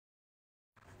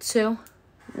2,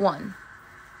 1.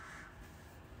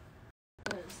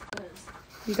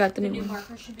 You got the new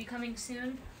marker should be coming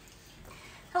soon.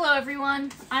 Hello,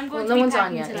 everyone. I'm going to no be one's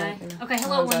packing on yet. today. Yeah. Okay,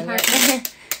 hello, one person.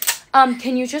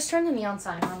 Can you just turn the neon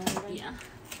sign on? Yeah.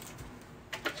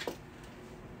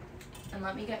 And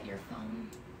let me get your phone.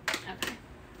 Okay.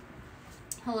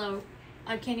 Hello.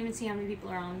 I can't even see how many people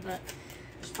are on, but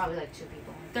There's probably like 2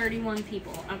 people. 31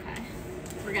 people. Okay.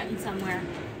 We're getting somewhere.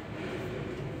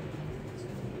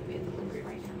 We're at the hungry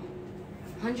right now.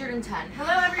 110.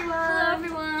 Hello, everyone. Hello,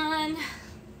 everyone.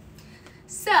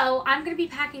 So, I'm going to be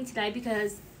packing today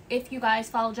because if you guys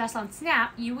follow Jess on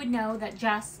Snap, you would know that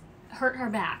Jess hurt her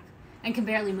back and can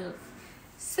barely move.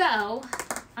 So,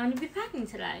 I'm going to be packing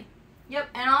today. Yep,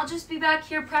 and I'll just be back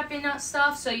here prepping that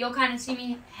stuff, so you'll kind of see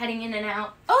me heading in and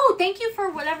out. Oh, thank you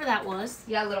for whatever that was.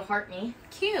 Yeah, a little heart me.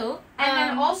 Cute. And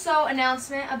then also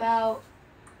announcement about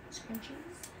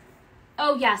scrunchies.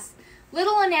 Oh, yes.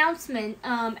 Little announcement.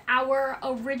 Our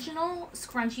original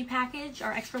scrunchie package,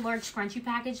 our extra large scrunchie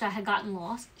package that had gotten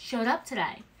lost, showed up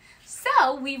today.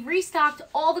 So, we restocked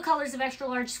all the colors of extra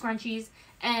large scrunchies,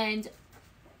 and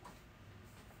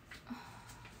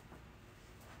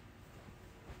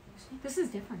this is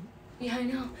different. Yeah, I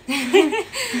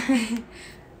know.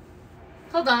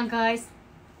 Hold on, guys.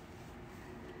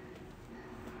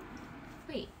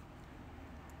 Wait.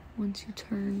 Once you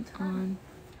turn on.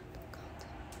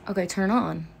 Okay, turn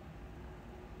on.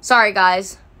 Sorry,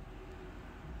 guys.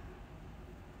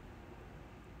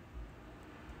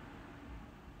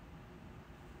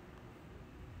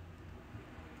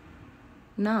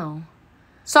 No.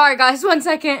 Sorry, guys. 1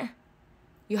 second.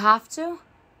 You have to?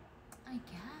 I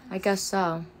guess. I guess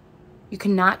so. You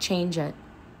cannot change it.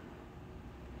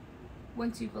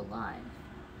 Once you go live.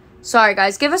 Sorry,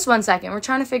 guys. Give us 1 second. We're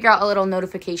trying to figure out a little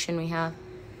notification we have.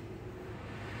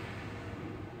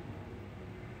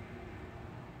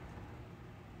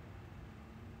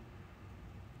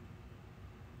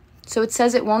 So it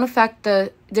says it won't affect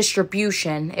the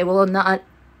distribution. It will not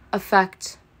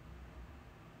affect...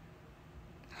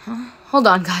 Huh? Hold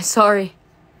on, guys. Sorry.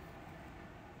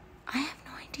 I have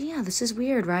no idea. This is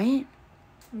weird, right?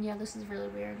 Yeah, this is really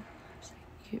weird.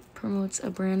 It promotes a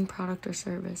brand, product, or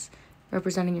service.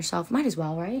 Representing yourself. Might as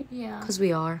well, right? Yeah. Because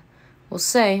we are. We'll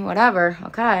see. Whatever.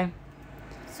 Okay.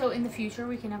 So in the future,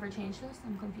 we can never change this?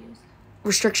 I'm confused.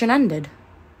 Restriction ended.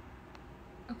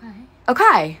 Okay.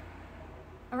 Okay.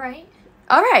 All right.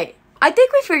 All right. I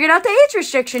think we figured out the age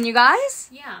restriction, you guys.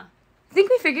 Yeah. I think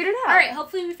we figured it out. All right.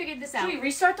 Hopefully we figured this out. Should we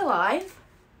restart the live?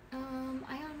 I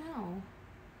don't know.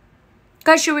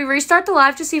 Guys, should we restart the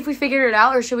live to see if we figured it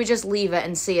out, or should we just leave it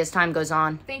and see as time goes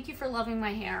on? Thank you for loving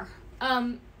my hair.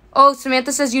 Oh,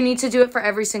 Samantha says you need to do it for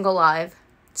every single live.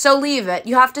 So leave it.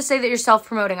 You have to say that you're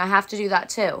self-promoting. I have to do that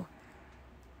too.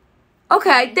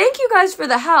 Okay, thank you guys for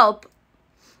the help.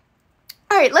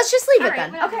 All right, let's just leave it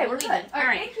then. Whatever, Okay, we'll we're leave good. it. All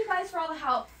right, thank you guys for all the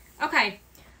help. Okay.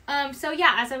 So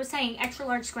yeah, as I was saying, extra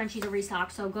large scrunchies are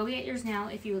restocked. So go get yours now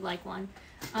if you would like one.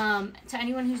 To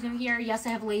anyone who's new here, yes,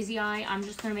 I have lazy eye. I'm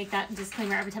just going to make that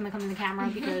disclaimer every time I come in the camera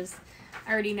because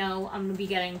I already know I'm going to be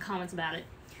getting comments about it.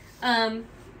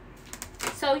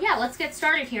 So yeah, let's get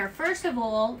started here. First of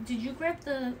all, did you grab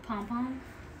the pom-pom?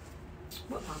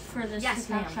 What pom-pom? For the Yes,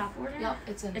 TikTok ma'am. shop order? Yep,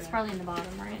 it's in there. It's probably in the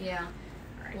bottom, right? Yeah.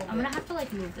 Alright, I'm going to have to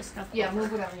like move this stuff Yeah, over.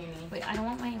 move whatever you need. Wait, I don't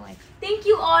want my like... Thank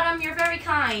you, Autumn. You're very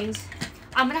kind.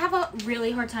 I'm going to have a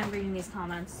really hard time reading these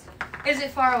comments. Is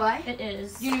it far away? It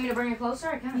is. Do you need me to bring it closer?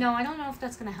 I can. No, I don't know if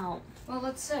that's going to help. Well,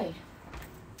 let's see.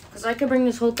 Because I could bring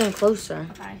this whole thing closer.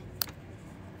 Okay.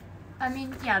 I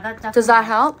mean, yeah, that definitely Does that helps.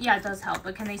 help? Yeah, it does help,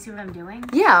 but can they see what I'm doing?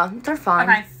 Yeah, they're fine.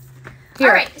 Okay. Here,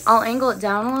 All right. I'll angle it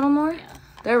down a little more. Yeah.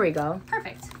 There we go.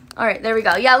 Perfect. All right, there we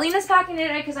go. Yeah, Lena's packing it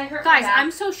today because I hurt Guys, my back. I'm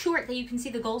so short that you can see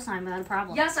the goal sign without a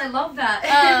problem. Yes, I love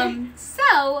that.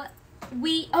 So,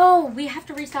 we have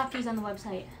to restock these on the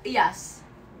website. Yes.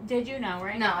 Did you know,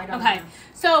 right? No, I don't Okay. know.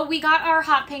 So, we got our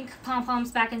hot pink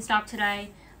pom-poms back in stock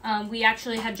today. We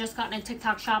actually had just gotten a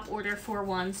TikTok shop order for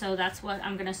one, so that's what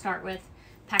I'm going to start with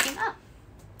packing up.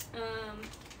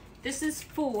 This is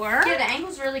for... Yeah, the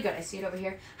angle's really good. I see it over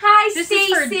here. Hi, This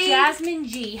Stacy. is for Jasmine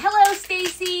G. Hello,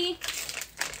 Stacy.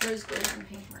 Rose glitter and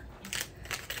pink mark.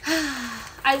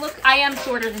 I am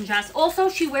shorter than Jess. Also,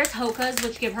 she wears hokas,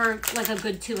 which give her like a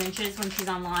good 2 inches when she's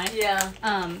on live. Yeah.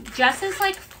 Jess is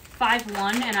like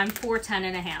 5'1" and I'm 4'10"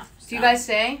 and a half. So. Do you guys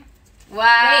say? Wow.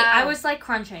 Wait, I was like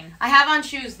crunching. I have on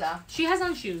shoes though. She has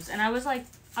on shoes, and I was like,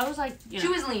 you know. She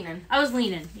was leaning. I was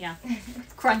leaning, yeah.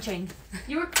 Crunching.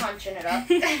 You were crunching it up.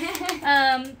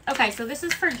 Okay, so this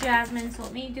is for Jasmine, so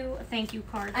let me do a thank you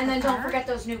card. And then for don't her. forget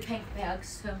those new pink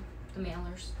bags too. The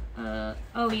mailers.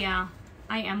 Oh yeah.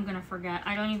 I am gonna forget.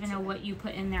 I don't even know what you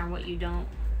put in there and what you don't.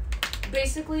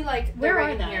 Basically, like, Where they're are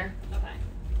right they? in here. Okay.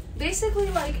 Basically,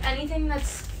 like, anything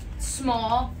that's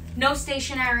small, no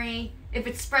stationery. If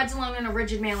it spreads alone in a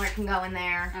rigid mailer, it can go in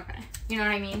there. Okay. You know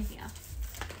what I mean? Yeah.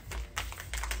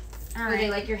 All right. They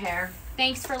like your hair.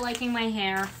 Thanks for liking my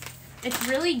hair. It's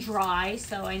really dry,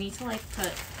 so I need to, like,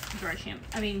 put dry shampoo.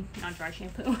 I mean, not dry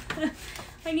shampoo.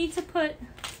 I need to put,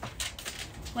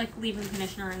 like, leave-in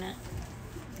conditioner in it.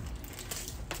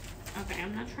 Okay,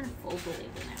 I'm not trying to fold the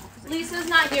label now. Lisa's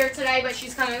not here today, but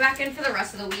she's coming back in for the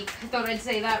rest of the week. I thought I'd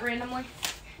say that randomly.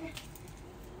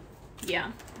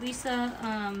 Yeah.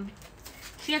 Lisa,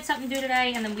 she had something to do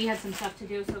today, and then we had some stuff to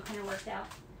do, so it kind of worked out.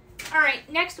 All right,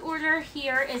 next order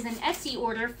here is an Etsy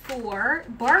order for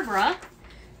Barbara.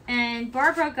 And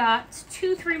Barbara got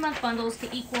 2 3-month bundles to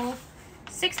equal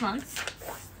 6 months.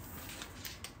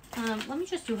 Let me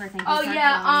just do her thing. Oh,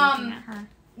 yeah,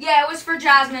 yeah, it was for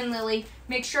Jasmine and Lily.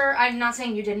 Make sure, I'm not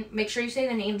saying you didn't, make sure you say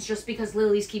the names just because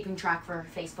Lily's keeping track for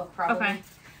Facebook probably. Okay.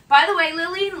 By the way,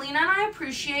 Lily and Lena and I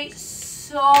appreciate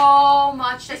so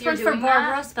much that you're doing that. This one's for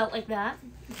Barbara, spelled like that.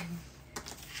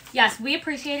 Yes, we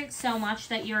appreciate it so much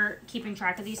that you're keeping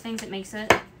track of these things. It makes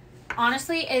it,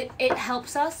 honestly, it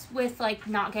helps us with, like,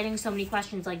 not getting so many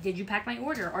questions. Like, did you pack my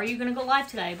order? Are you going to go live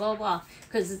today? Blah, blah, blah.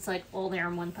 Because it's, like, all there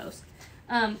in one post.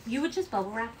 You would just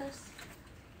bubble wrap this?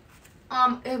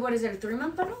 What is it, a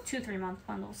 3-month bundle? 2 3-month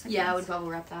bundles. Yeah, I would bubble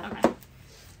wrap that.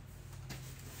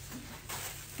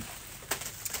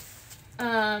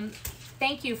 Okay.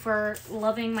 Thank you for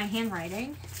loving my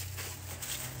handwriting.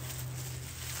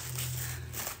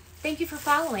 Thank you for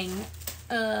following,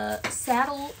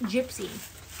 Saddle Gypsy.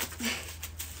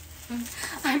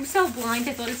 I'm so blind,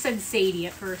 I thought it said Sadie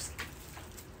at first.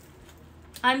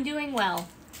 I'm doing well.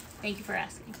 Thank you for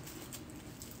asking.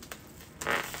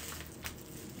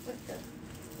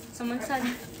 Someone said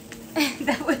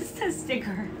that was the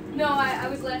sticker. No, I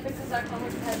was laughing because our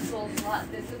colored pencils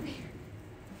lot disappeared.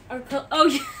 Oh,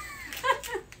 yeah.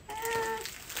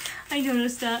 I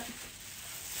noticed that.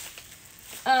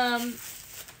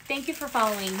 Thank you for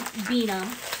following Bina.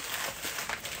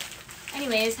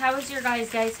 Anyways, how was your guys'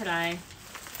 day today?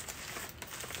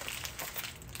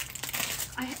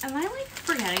 Am I like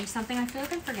forgetting something? I feel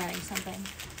like I'm forgetting something.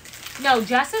 No,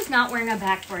 Jess is not wearing a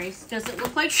back brace. Does it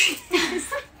look like she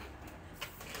is?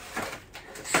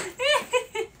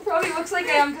 Probably looks like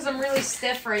I am because I'm really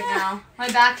stiff right now. My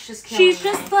back's just killing me. She's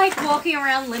just like walking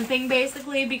around limping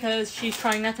basically because she's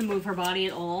trying not to move her body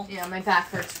at all. Yeah, my back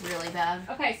hurts really bad.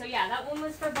 Okay, so yeah, that one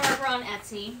was for Barbara on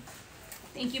Etsy.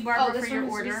 Thank you, Barbara, for your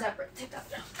order. Separate. TikTok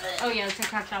shop. Oh yeah, the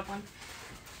TikTok shop one.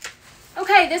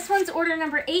 Okay, this one's order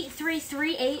number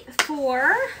 8338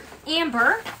 for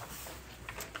Amber.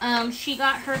 She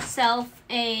got herself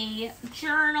a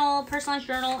journal, personalized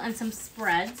journal, and some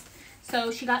spreads. So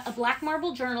she got a black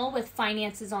marble journal with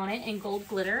finances on it and gold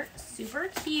glitter. Super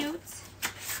cute.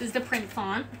 This is the print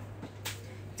font.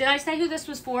 Did I say who this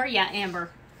was for? Yeah, Amber.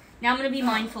 Now I'm going to be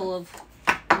mindful of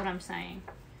what I'm saying.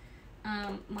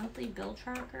 Monthly bill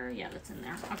tracker. Yeah, that's in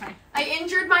there. Okay. I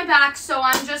injured my back, so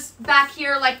I'm just back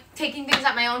here, like, taking things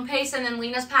at my own pace, and then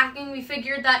Lena's packing. We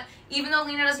figured that even though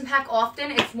Lena doesn't pack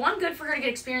often, it's 1, good for her to get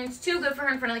experience, 2, good for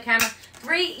her in front of the camera,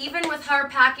 3, even with her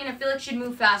packing, I feel like she'd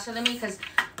move faster than me, because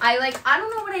I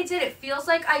don't know what I did. It feels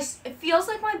like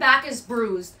my back is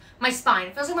bruised. My spine.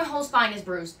 It feels like my whole spine is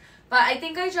bruised. But I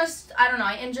think I don't know,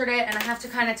 I injured it, and I have to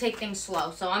kind of take things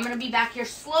slow. So I'm going to be back here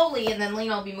slowly, and then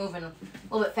Lena will be moving a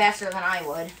little bit faster than I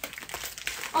would.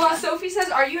 Oh, Sophie says,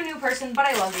 are you a new person? But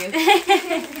I love you.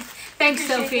 Thanks,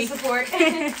 Sophie. The support.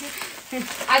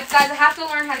 Guys, I have to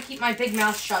learn how to keep my big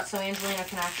mouth shut so Angelina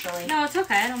can actually... No, it's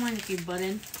okay. I don't mind if you butt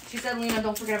in. She said, Lena,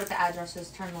 don't forget about the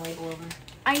addresses. Turn the label over.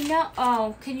 I know.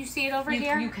 Oh, can you see it over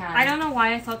here? You can. I don't know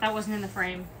why I thought that wasn't in the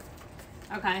frame.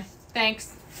 Okay.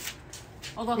 Thanks.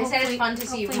 Although they said it's fun to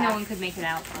see you hopefully no one could make it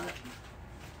out, but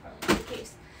in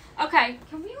case. Okay,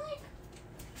 can we like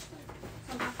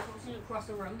somehow across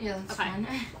the room? Yeah, that's okay.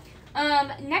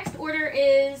 fine. Next order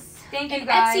is an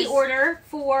Etsy order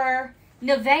for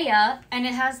Nevea, and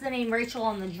it has the name Rachel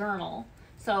on the journal.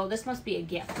 So this must be a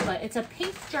gift, but it's a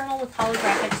pink journal with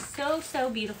holographic, so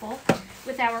beautiful,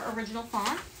 with our original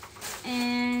font,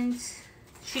 and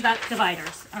she got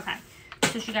dividers. Okay.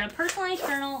 So she got a personalized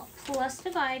journal plus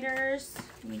dividers.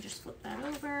 Let me just flip that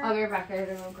over. I'll be right back. I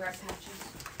gotta go grab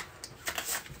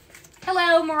patches.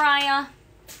 Hello, Mariah.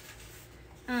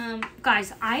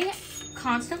 Guys, I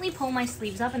constantly pull my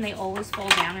sleeves up and they always fall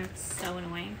down and it's so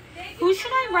annoying. Who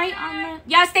should I write on the...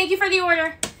 Yes, thank you for the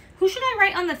order. Who should I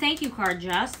write on the thank you card,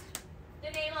 Jess?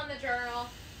 The name on the journal.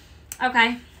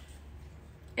 Okay.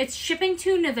 It's shipping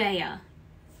to Nevea.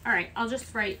 All right, I'll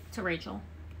just write to Rachel.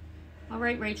 I'll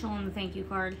write Rachel on the thank you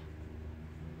card.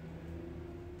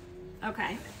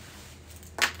 Okay.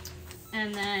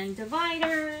 And then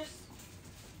dividers.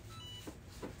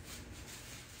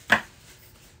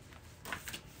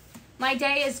 My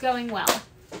day is going well.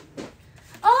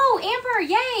 Oh, Amber,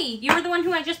 yay! You were the one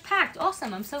who I just packed.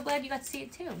 Awesome. I'm so glad you got to see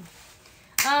it too.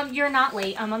 You're not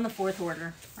late. I'm on the 4th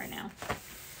order right now.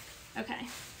 Okay.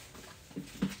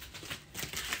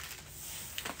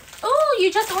 Oh,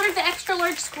 you just ordered the extra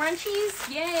large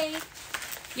scrunchies? Yay.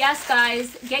 Yes,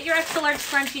 guys, get your extra large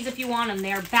scrunchies if you want them.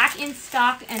 They're back in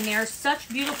stock, and they're such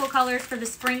beautiful colors for the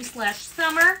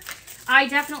spring/summer. I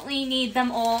definitely need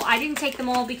them all. I didn't take them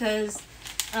all because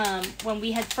when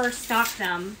we had first stocked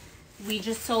them, we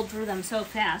just sold through them so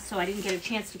fast, so I didn't get a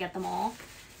chance to get them all.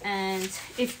 And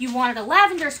if you wanted a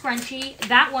lavender scrunchie,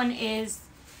 that one is...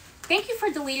 Thank you for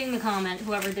deleting the comment,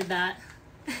 whoever did that.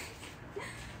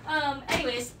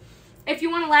 Anyways, if you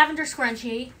want a lavender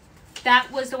scrunchie,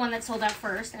 that was the one that sold out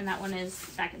first, and that one is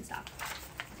back in stock.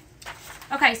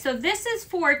 Okay, so this is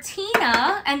for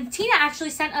Tina, and Tina actually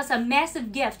sent us a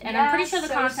massive gift, and I'm pretty sure the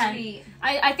content... Sweet.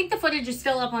 I think the footage is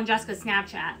still up on Jessica's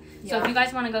Snapchat, so if you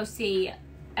guys want to go see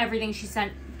everything she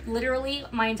sent, literally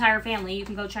my entire family, you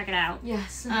can go check it out.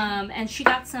 Yes. And she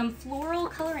got some floral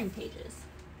coloring pages.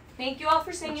 Thank you all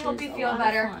for saying you hope you is a feel lot of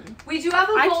better. fun. We do have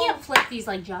a goal. I can't flip these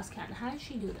like Jess can. How did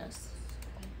she do this?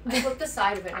 I flip the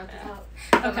side of it, not the top.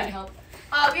 That Okay. might help.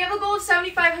 We have a goal of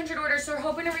 7,500 orders, so we're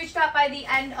hoping to reach that by the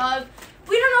end of...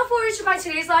 We don't know if we'll reach it by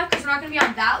today's live because we're not going to be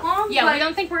on that long. Yeah, we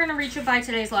don't think we're going to reach it by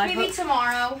today's live. Maybe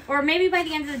tomorrow. Or maybe by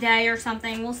the end of the day or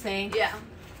something. We'll see. Yeah.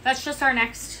 That's just our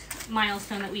next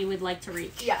milestone that we would like to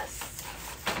reach. Yes.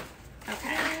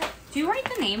 Okay. Do you write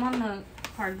the name on the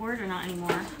cardboard or not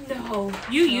anymore? No.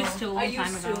 You used to a long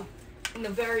time ago. In the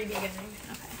very beginning.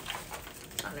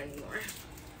 Okay. Not anymore.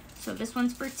 So this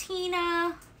one's for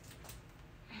Tina.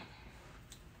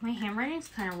 My handwriting's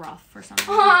kind of rough for some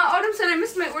reason. Autumn said I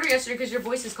missed my order yesterday because your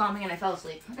voice is calming and I fell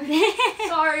asleep.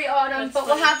 Sorry, Autumn, That's but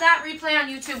funny. we'll have that replay on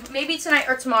YouTube maybe tonight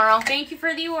or tomorrow. Thank you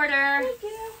for the order. Thank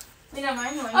you. You know,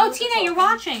 I know. Oh, Tina, you're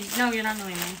watching. No, you're not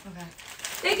knowing me. Okay.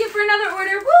 Thank you for another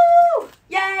order. Woo!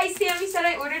 Yay! Sammy said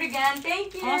I ordered again.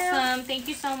 Thank you. Awesome. Thank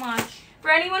you so much.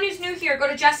 For anyone who's new here, go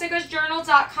to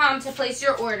jessicasjournal.com to place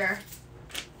your order.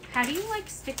 How do you, like,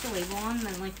 stick the label on and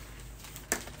then, like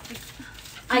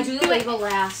I do the label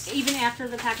last. even after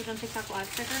the package on TikTok Live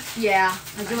sticker? Yeah,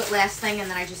 I do it last thing and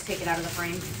then I just take it out of the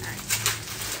frame.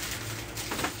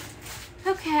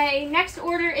 All right. Okay, next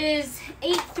order is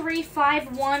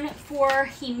 8351 for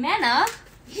Jimena.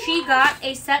 She got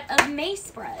a set of May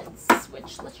spreads,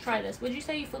 which, let's try this. Would you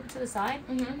say you flip it to the side?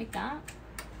 Mm-hmm. Like that?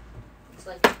 It's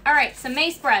like, All right, some May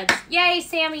spreads. Yay,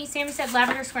 Sammy. Sammy said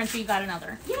lavender scrunchie, you got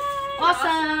another. yay!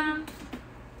 Awesome.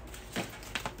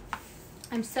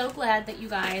 I'm so glad that you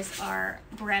guys are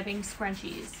grabbing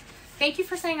scrunchies. Thank you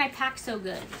for saying I packed so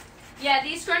good. Yeah,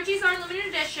 these scrunchies are limited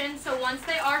edition, so once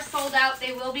they are sold out,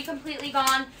 they will be completely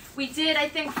gone. We did, I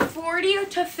think, 40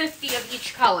 to 50 of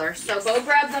each color, so Yes. go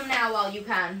grab them now while you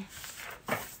can.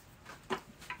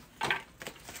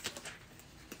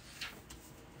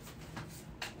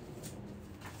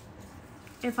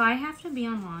 If I have to be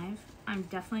on live, I'm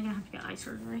definitely going to have to get eye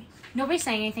surgery. Nobody's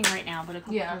saying anything right now, but a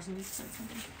couple Yeah. persons said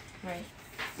something. Right.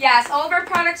 Yes, all of our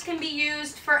products can be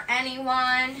used for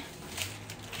anyone.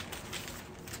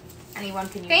 Anyone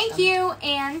can use Thank them. you,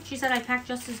 Anne. She said I packed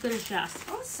just as good as Jess.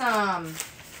 Awesome.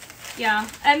 Yeah,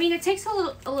 I mean, it takes a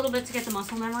little bit to get the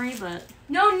muscle memory, but...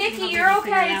 No, Nikki, We'll be you're able to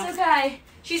figure okay. it It's okay.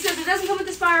 She says it doesn't come with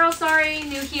the spiral. Sorry,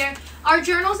 new here. Our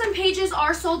journals and pages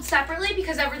are sold separately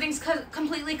because everything's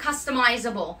completely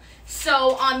customizable.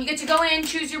 So you get to go in,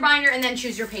 choose your binder, and then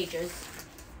choose your pages.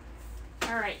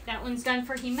 All right, that one's done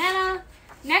for Jimena.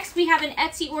 Next, we have an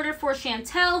Etsy order for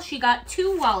Chantel. She got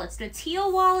 2 wallets, the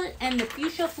teal wallet and the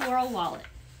fuchsia floral wallet.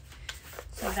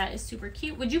 So that is super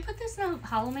cute. Would you put this in a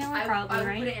hollow mailer? Probably, I would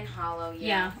right? put it in hollow,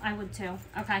 Yeah, I would too.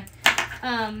 Okay.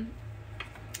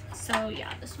 So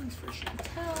yeah, this one's for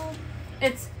Chantel.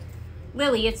 It's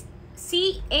Lily. It's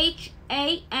Chantale.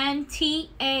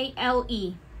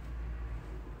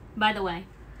 By the way.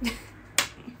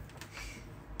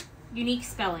 Unique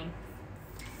spelling.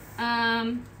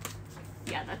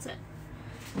 Yeah, that's it.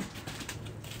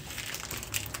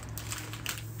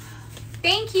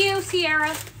 Thank you,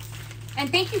 Sierra. And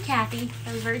thank you, Kathy.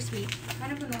 That was very sweet.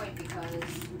 Kind of annoying because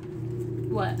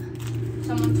What?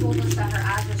 someone told us that her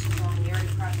address was wrong. We already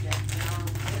prepped it. You know?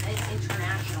 It's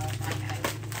international. Okay.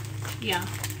 Yeah.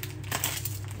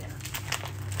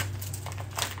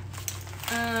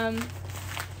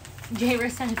 Jay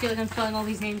Riston, I feel like I'm spelling all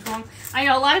these names wrong. I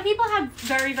know a lot of people have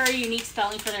very, very unique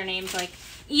spelling for their names. Like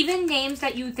even names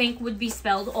that you think would be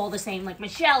spelled all the same, like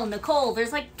Michelle, Nicole.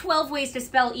 There's like 12 ways to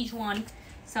spell each one.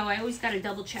 So I always got to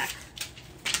double check.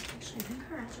 Actually, I think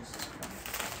her address is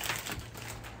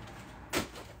correct.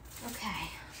 Okay.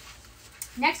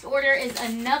 Next order is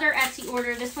another Etsy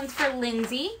order. This one's for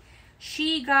Lindsay.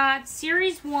 She got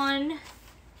Series 1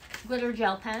 glitter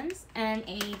gel pens and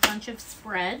a bunch of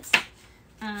spreads.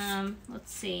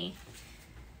 Let's see.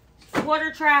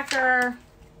 Water tracker.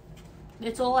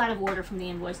 It's all out of order from the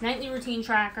invoice. Nightly routine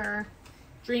tracker,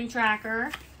 dream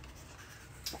tracker,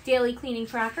 daily cleaning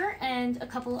tracker, and a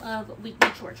couple of weekly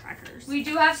chore trackers. We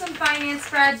do have some finance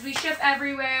spreads. We ship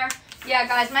everywhere. Yeah,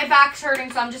 guys, my back's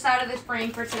hurting, so I'm just out of this frame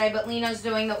for today, but Lena's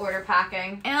doing the order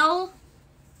packing.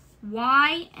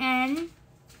 LYNSAY.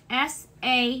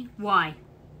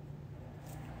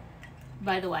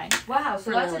 By the way. Wow, so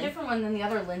that's Lily. a different one than the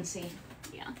other Lindsay.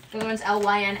 Yeah. The other one's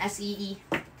LYNSEE.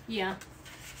 Yeah.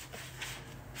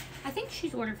 I think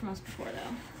she's ordered from us before,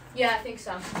 though. Yeah, I think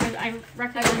so. I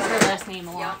recognize her last name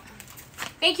a lot. Yeah.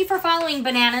 Thank you for following,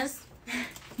 Bananas.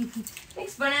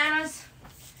 Thanks, Bananas.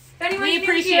 If anyone's We new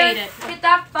appreciate here, it. hit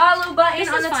that follow button This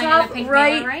on is the fine in top a pink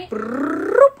right, mailer, right?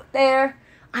 Broop, there.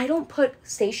 I don't put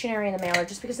stationery in the mailer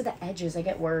just because of the edges. I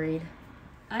get worried.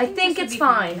 I think this it's would be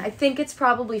fine. I think it's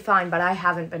probably fine, but I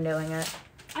haven't been doing it.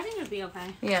 I think it would be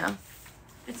okay. Yeah.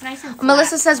 It's nice and flat.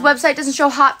 Melissa says so. website doesn't show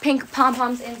hot pink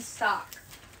pom-poms in stock.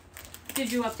 Did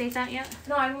you update that yet?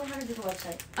 No, I don't know how to do the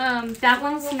website. That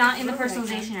one's not in the Really, I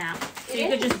personalization app. So It you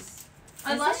could is. just...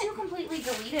 Unless you completely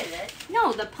deleted it.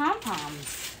 No, the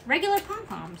pom-poms. Regular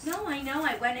pom-poms. No, I know.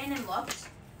 I went in and looked,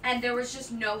 and there was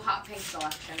just no hot pink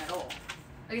selection at all.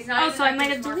 Like, it's not Oh, even so like I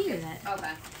might it was have deleted marked. it.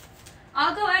 Okay.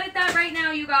 I'll go edit that right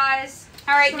now, you guys.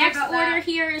 All right, Sorry next about order that.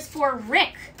 here is for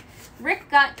Rick. Rick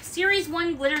got Series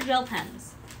 1 glitter gel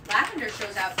pens. Lavender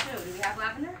shows out, too. Do we have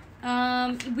lavender?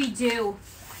 We do.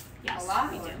 Yes, A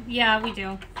lot? we do. Yeah, we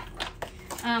do.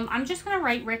 I'm just going to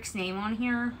write Rick's name on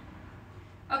here.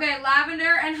 Okay,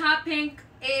 lavender and hot pink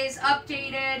is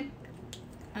updated.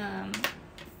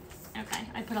 Okay,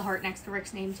 I put a heart next to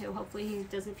Rick's name, too. Hopefully he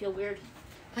doesn't feel weird.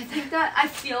 I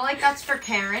feel like that's for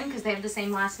Karen, because they have the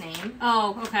same last name.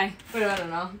 Oh, okay. But I don't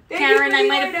know. Karen, I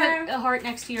might have put a heart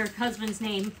next to your husband's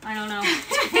name. I don't know.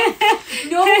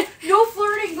 No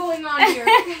flirting going on here.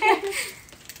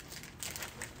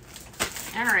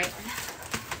 All right.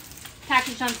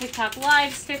 Package on TikTok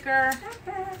Live sticker.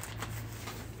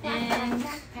 And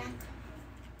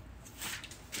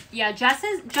yeah,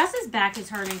 Jess's back is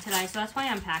hurting today, so that's why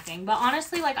I'm packing. But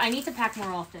honestly, like, I need to pack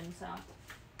more often, so.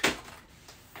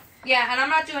 Yeah, and I'm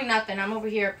not doing nothing. I'm over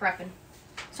here prepping.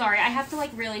 Sorry, I have to,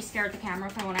 like, really stare at the camera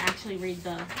if I want to actually read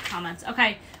the comments.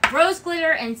 Okay, rose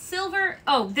glitter and silver.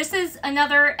 Oh, this is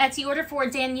another Etsy order for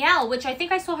Danielle, which I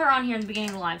think I saw her on here in the beginning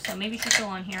of the live, so maybe she's still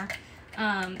on here.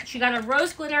 She got a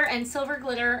rose glitter and silver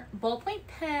glitter ballpoint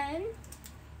pen,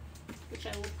 which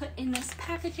I will put in this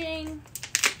packaging.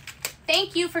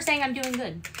 Thank you for saying I'm doing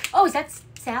good. Oh, is that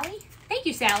Sally? Thank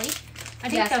you, Sally. I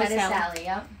think that was Sally.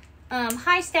 Yep.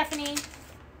 Hi, Stephanie.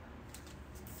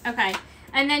 Okay.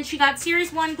 And then she got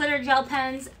Series 1 glitter gel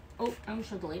pens. Oh, I almost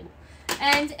showed the label.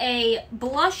 And a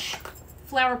blush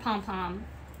flower pom-pom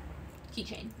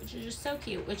keychain, which is just so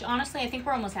cute. Which, honestly, I think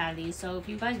we're almost out of these. So if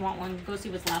you guys want one, go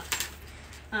see what's left.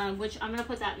 Which I'm going to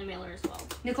put that in the mailer as well.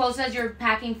 Nicole says you're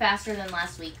packing faster than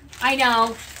last week. I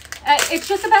know. It's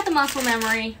just about the muscle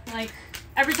memory. Like,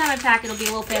 every time I pack, it'll be a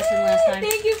little faster than last time.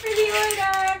 Thank you for the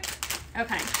order.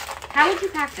 Okay. How would you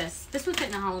pack this? This would fit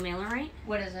in a hollow mailer, right?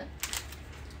 What is it?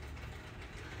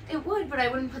 It would, but I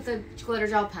wouldn't put the glitter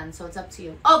gel pen, so it's up to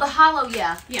you. Oh, the hollow,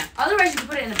 yeah. Yeah. Otherwise, you could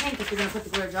put it in the pink if you're going to put the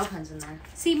glitter gel pens in there.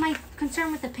 See, my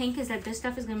concern with the pink is that this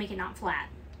stuff is going to make it not flat.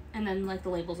 And then, like, the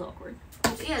label's awkward.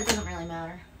 Yeah, it doesn't really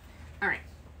matter. All right.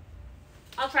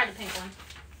 I'll try the pink one.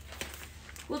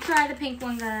 We'll try the pink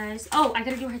one, guys. Oh, I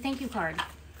got to do her thank you card.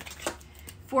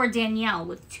 For Danielle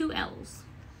with 2 L's.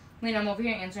 Wait, I'm over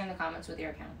here answering the comments with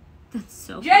your account. That's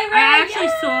so funny. J-Ray, I actually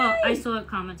yay! saw it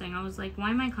commenting. I was like,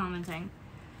 why am I commenting?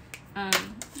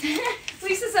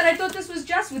 Lisa said, I thought this was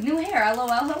Jess with new hair. LOL,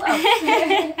 hello.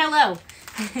 Hello.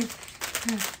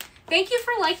 Thank you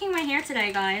for liking my hair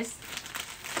today, guys.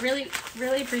 Really,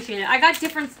 really appreciate it. I got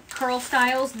different curl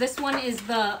styles. This one is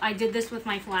I did this with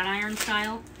my flat iron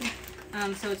style.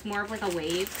 So it's more of like a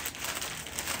wave.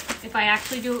 If I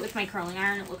actually do it with my curling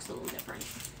iron, it looks a little different.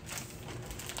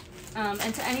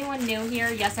 And to anyone new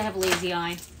here, yes, I have a lazy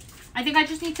eye. I think I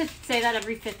just need to say that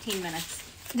every 15 minutes.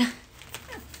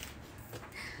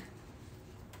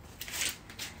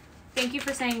 Thank you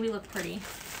for saying we look pretty.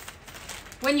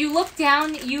 When you look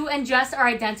down, you and Jess are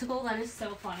identical. That is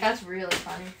so funny. That's really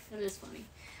funny. That is funny.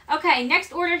 Okay,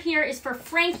 next order here is for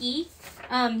Frankie.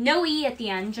 No E at the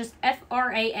end, just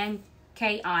Franki.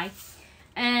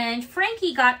 And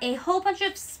Frankie got a whole bunch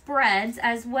of spreads,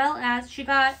 as well as she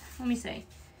got, let me see,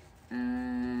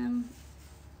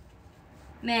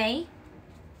 May.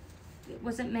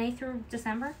 Was it May through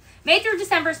December? May through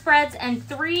December spreads and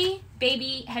 3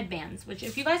 baby headbands, which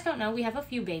if you guys don't know, we have a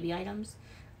few baby items.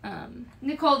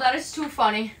 Nicole, that is too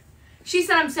funny. She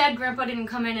said, I'm sad Grandpa didn't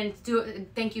come in and do a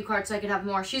thank you card so I could have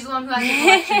more. She's the one who has the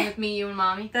collection with me, you, and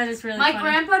Mommy. That is really funny. My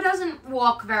grandpa doesn't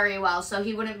walk very well, so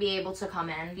he wouldn't be able to come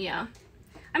in. Yeah.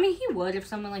 I mean, he would if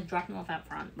someone, like, dropped him off out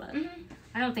front, but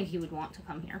I don't think he would want to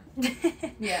come here.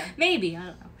 Yeah. Maybe. I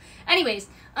don't know. Anyways,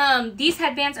 these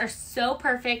headbands are so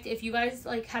perfect if you guys,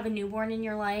 like, have a newborn in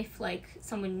your life, like,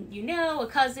 someone you know, a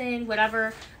cousin,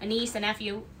 whatever, a niece, a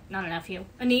nephew. Not a nephew.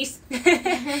 A niece.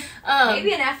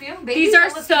 Maybe a nephew. These are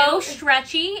so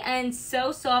stretchy and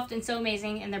so soft and so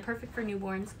amazing, and they're perfect for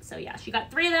newborns. So, yeah, she got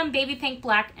 3 of them, baby pink,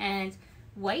 black, and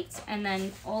white, and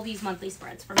then all these monthly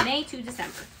spreads from May to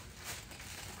December,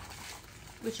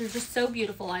 which are just so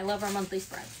beautiful. I love our monthly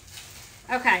spreads.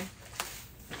 Okay.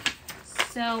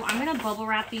 So, I'm going to bubble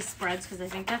wrap these spreads because I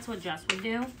think that's what Jess would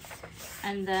do.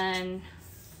 And then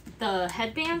the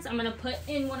headbands, I'm going to put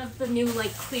in one of the new,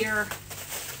 like, clear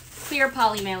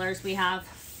poly mailers we have.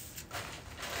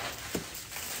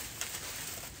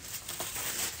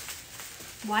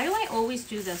 Why do I always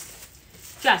do this?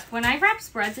 Just when I wrap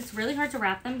spreads, it's really hard to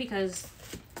wrap them because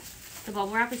the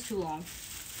bubble wrap is too long.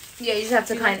 Yeah, you just have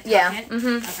to kind of, yeah.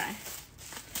 Okay.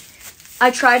 I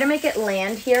try to make it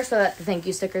land here so that the thank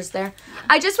you sticker's there.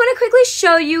 I just want to quickly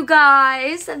show you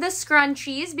guys the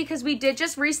scrunchies because we did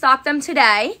just restock them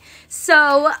today.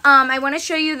 So I want to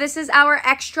show you, this is our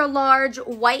extra large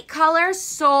white color.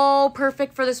 So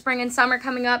perfect for the spring and summer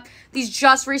coming up. These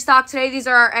just restocked today. These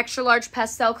are our extra large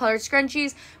pastel colored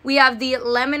scrunchies. We have the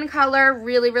lemon color,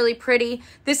 really, really pretty.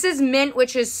 This is mint,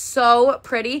 which is so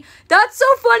pretty. That's so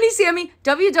funny, Sammy.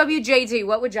 WWJD,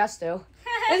 what would Jess do?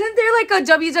 Isn't there like a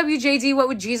WWJD, what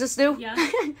would Jesus do? Yeah.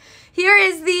 Here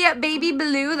is the baby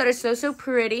blue that is so, so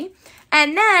pretty.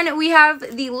 And then we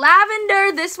have the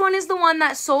lavender. This one is the one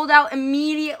that sold out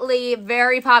immediately.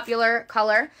 Very popular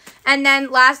color. And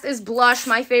then last is blush,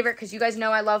 my favorite, because you guys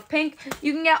know I love pink.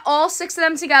 You can get all 6 of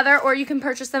them together, or you can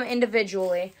purchase them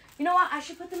individually. You know what? I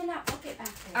should put them in that bucket back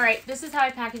there. All right, this is how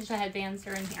I packaged the headbands.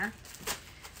 They're in here.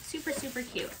 Super, super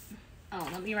cute. Oh,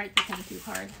 let me write the thank you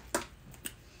card.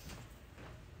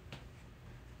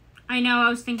 I know, I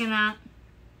was thinking that.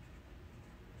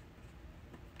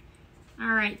 All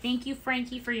right, thank you,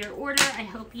 Frankie, for your order. I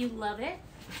hope you love it.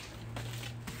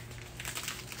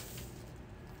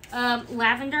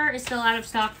 Lavender is still out of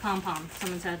stock. Pom-pom,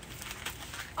 someone said.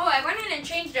 Oh, I went in and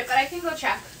changed it, but I can go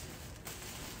check.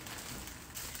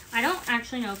 I don't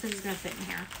actually know if this is going to fit in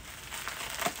here.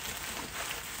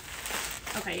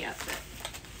 Okay, yeah, that's it.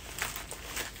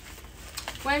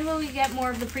 When will we get more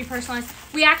of the pre-personalized?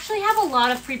 We actually have a lot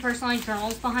of pre-personalized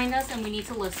journals behind us, and we need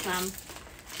to list them.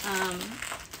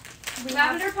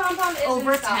 Lavender pom-pom is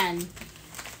over in stock. 10.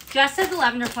 Jess said the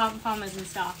lavender pom-pom is in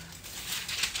stock.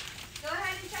 Go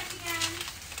ahead and check again.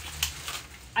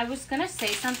 I was going to say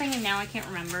something, and now I can't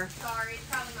remember. Sorry, it's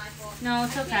probably my fault. No,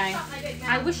 it's okay.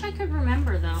 I wish I could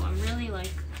remember, though. I'm really, like...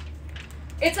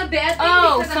 It's a bad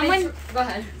thing because someone... Go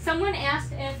ahead. Someone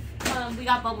asked if we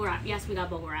got bubble wrap. Yes, we got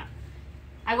bubble wrap.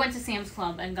 I went to Sam's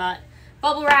Club and got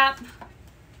bubble wrap,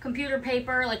 computer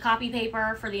paper, like copy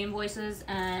paper for the invoices,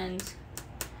 and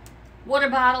water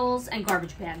bottles and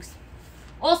garbage bags.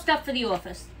 All stuff for the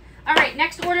office. All right,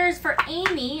 next order is for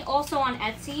Amy, also on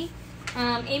Etsy.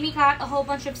 Amy got a whole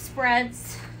bunch of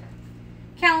spreads,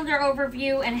 calendar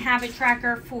overview, and habit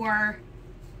tracker for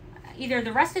either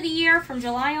the rest of the year from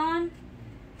July on.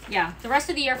 Yeah, the rest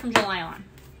of the year from July on.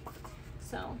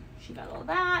 So she got all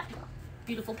that.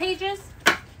 Beautiful pages.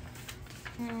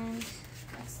 And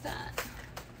that's that.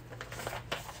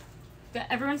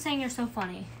 Everyone's saying you're so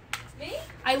funny. Me?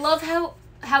 I love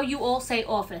how you all say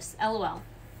office. LOL.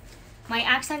 My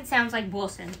accent sounds like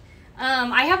Boston.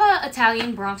 I have a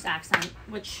Italian Bronx accent,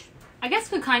 which I guess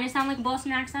could kind of sound like a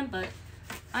Boston accent, but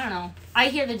I don't know. I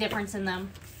hear the difference in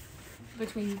them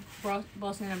between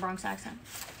Boston and Bronx accent.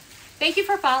 Thank you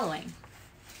for following.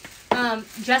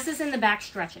 Jess is in the back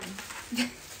stretching.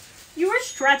 You were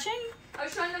stretching? I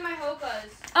was showing them my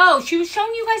hokas. Oh, she was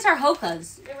showing you guys her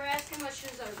hokas. They were asking what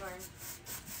shoes I was wearing.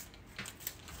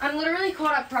 I'm literally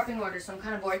caught up prepping orders, so I'm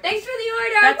kind of bored. Thanks for the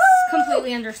order. That's Woo!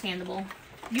 completely understandable.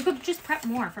 You could just prep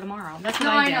more for tomorrow. That's what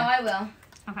I do. No, I know, I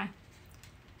will. Okay.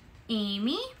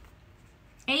 Amy.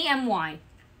 A-M-Y.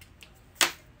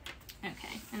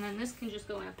 Okay, and then this can just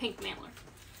go in a pink mailer.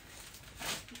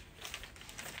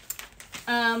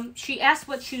 She asked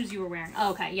what shoes you were wearing.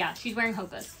 Oh, okay, yeah, she's wearing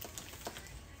Hoka's.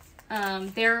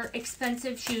 They're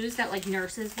expensive shoes that like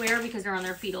nurses wear because they're on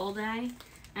their feet all day,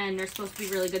 and they're supposed to be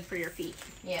really good for your feet.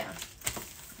 Yeah.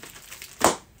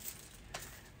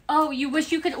 Oh, you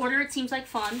wish you could order? It seems like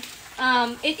fun.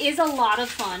 It is a lot of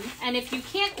fun, and if you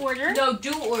can't order, No,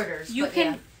 do orders. you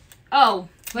can. Yeah. Oh,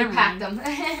 We never packed mind.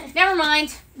 them. Never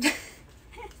mind.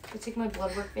 I take my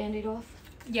blood work band-aid off.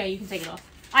 Yeah, you can take it off.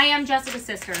 I am Jessica's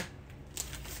sister.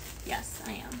 Yes,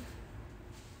 I am.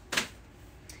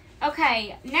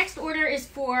 Okay, next order is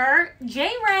for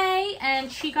J. Ray,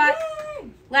 and she got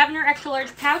lavender extra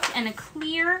large pouch and a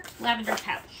clear lavender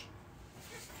pouch.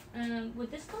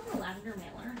 Would this go in the lavender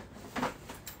mailer?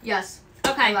 Yes.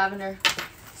 Okay. Lavender.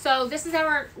 So this is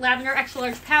our lavender extra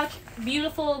large pouch.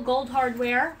 Beautiful gold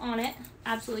hardware on it.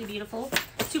 Absolutely beautiful.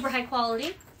 Super high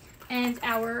quality. And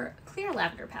our clear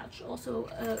lavender pouch. Also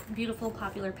a beautiful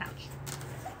popular pouch.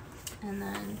 And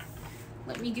then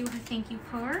let me do her thank you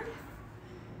card.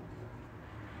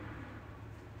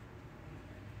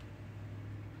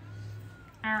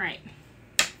 All right.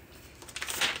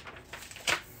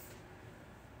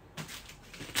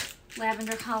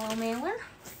 Lavender hollow mailer.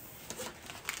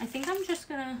 I think I'm just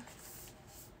gonna...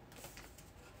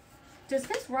 Does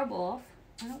this rub off?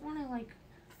 I don't want to like...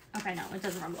 Okay, no, it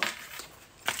doesn't rub off.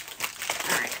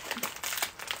 Alright.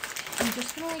 I'm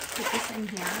just gonna like put this in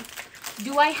here.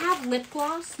 Do I have lip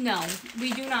gloss? No,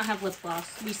 we do not have lip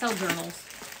gloss. We sell journals.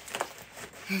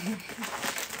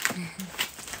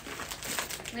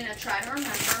 Lena, try to remember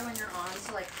when you're on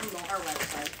to like promote our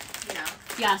website, you know?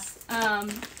 Yes.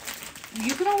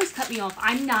 You can always cut me off.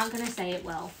 I'm not gonna say it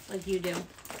well, like you do.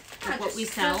 Like what we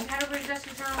sell. Head over to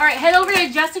Jessica's Journal. Alright, head over to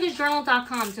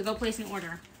jessicasjournal.com to go place an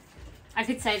order. I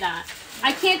could say that.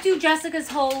 I can't do Jessica's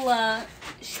whole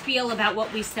spiel about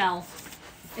what we sell.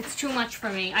 It's too much for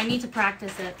me. I need to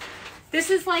practice it. This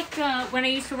is like when I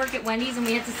used to work at Wendy's and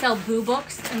we had to sell boo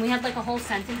books and we had like a whole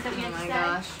sentence that we had to say. Oh my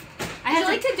gosh. I had Would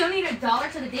you like to donate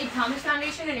 $1 to the Dave Thomas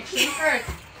Foundation in exchange for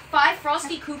 5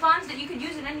 Frosty coupons that you could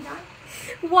use at any time?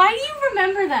 Why do you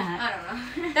remember that? I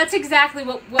don't know. That's exactly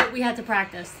what we had to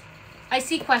practice. I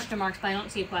see question marks, but I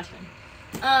don't see a question.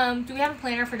 Do we have a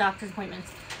planner for doctor's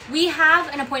appointments? We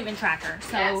have an appointment tracker,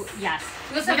 so yes.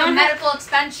 We also have a medical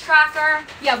expense tracker.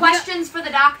 Yeah, questions for the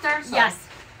doctor. So. Yes.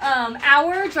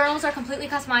 Our journals are completely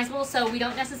customizable, so we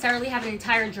don't necessarily have an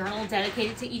entire journal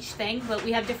dedicated to each thing, but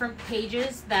we have different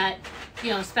pages that, you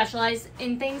know, specialize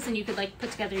in things, and you could like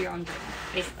put together your own journal,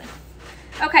 basically.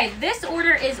 Okay, this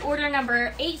order is order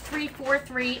number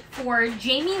 8343 for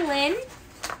Jamie Lynn.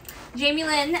 Jamie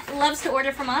Lynn loves to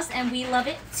order from us, and we love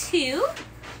it too.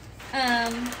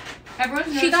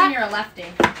 Everyone's noticing you're a lefty.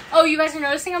 Oh, you guys are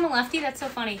noticing I'm a lefty? That's so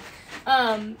funny.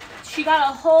 She got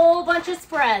a whole bunch of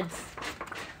spreads.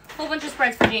 Whole bunch of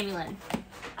spreads for Jamie Lynn.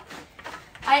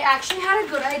 I actually had a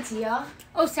good idea.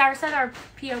 Oh, Sarah said our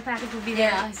PO package would be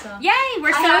there. Yeah, I saw. Yay,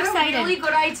 we're so excited. I had a really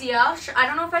good idea. I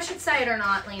don't know if I should say it or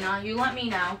not, Lena. You let me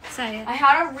know. Say it. I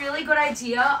had a really good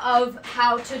idea of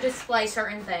how to display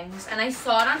certain things. And I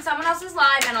saw it on someone else's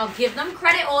live, and I'll give them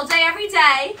credit all day, every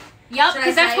day. Yep,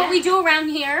 because that's what we do around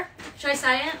here. Should I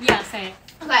say it? Yeah, say it.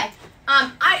 Okay.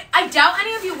 I doubt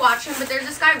any of you watch him, but there's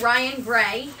this guy, Ryan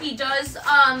Gray. He does,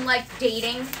 like,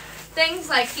 dating things,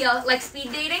 like,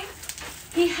 speed dating.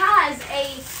 He has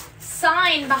a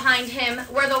sign behind him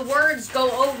where the words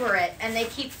go over it, and they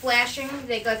keep flashing.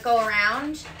 They, like, go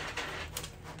around.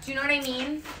 Do you know what I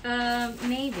mean?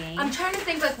 Maybe. I'm trying to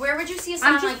think, like, where would you see a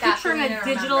sign like that? I'm just picturing a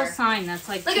digital sign that's,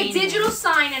 like a digital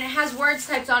sign, and it has words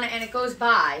typed on it, and it goes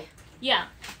by. Yeah.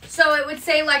 So it would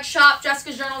say, like, shop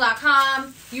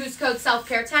jessicasjournal.com, use code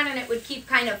selfcare10, and it would keep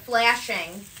kind of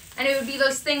flashing. And it would be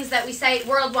those things that we say,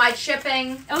 worldwide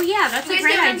shipping. Oh, yeah, that's a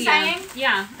great idea. Saying?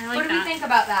 Yeah, I like that. What do we think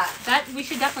about that? We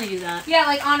should definitely do that. Yeah,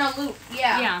 like on a loop.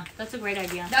 Yeah. Yeah, that's a great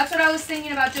idea. That's what I was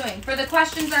thinking about doing. For the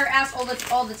questions that are asked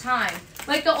all the time.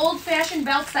 Like the old-fashioned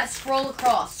belts that scroll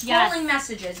across. Scrolling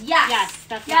messages. Yes. Yes,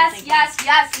 that's what yes,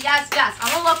 yes.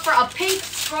 I'm going to look for a pink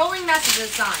scrolling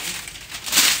messages sign.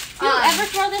 Do you ever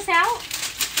throw this out?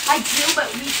 I do, but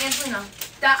Angelina,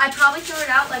 I probably threw it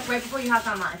out like right before you hopped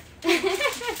on live.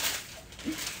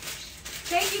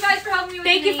 Thank you guys for helping me with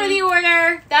Thank you for the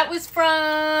order. That was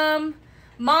from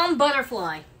Mom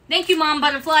Butterfly. Thank you, Mom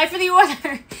Butterfly, for the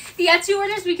order. If you had 2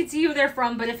 orders, we could see who they're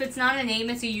from, but if it's not a name,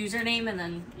 it's a username, and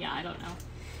then, yeah, I don't know.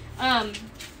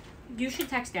 You should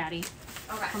text Daddy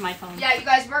from my phone. Yeah, you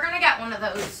guys, we're going to get one of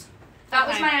those. That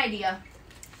was my idea.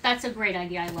 That's a great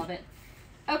idea. I love it.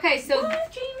 Okay, so...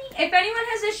 What, Jamie? If anyone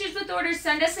has issues with orders,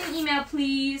 send us an email,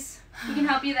 please. We can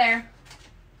help you there.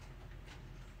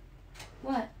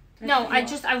 What? No,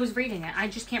 I was reading it. I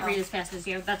just can't read as fast as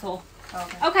you. That's all.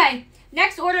 Okay,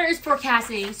 next order is for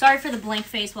Cassidy. Sorry for the blank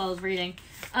face while I was reading.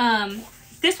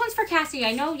 This one's for Cassidy.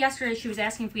 I know yesterday she was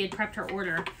asking if we had prepped her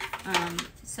order.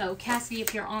 So Cassidy,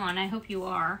 if you're on, I hope you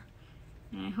are.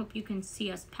 And I hope you can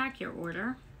see us pack your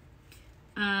order.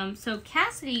 So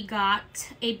Cassidy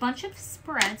got a bunch of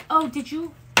spreads. Oh, did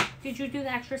you do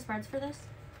the extra spreads for this?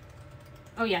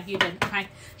 Oh yeah, you did. Okay.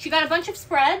 She got a bunch of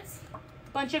spreads, a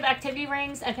bunch of activity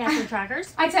rings, and password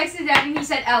trackers. I texted Dad and he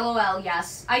said, LOL,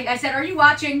 yes. I said, are you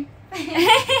watching?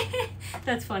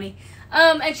 That's funny.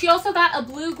 And she also got a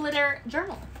blue glitter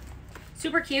journal.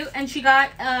 Super cute. And she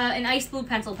got an ice blue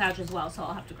pencil pouch as well, so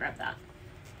I'll have to grab that.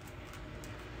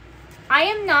 I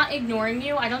am not ignoring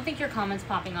you. I don't think your comment's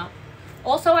popping up.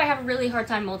 Also, I have a really hard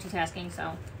time multitasking,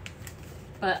 so...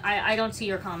 But I don't see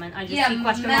your comment. I just see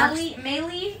question marks.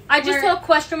 I just saw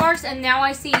question marks, and now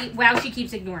I see, wow, she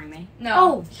keeps ignoring me. No.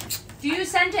 Oh. Do you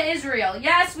send to Israel?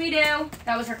 Yes, we do.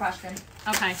 That was her question.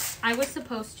 Okay. I was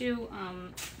supposed to,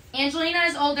 Angelina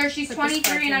is older. She's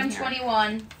 23 and I'm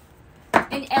 21.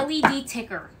 An LED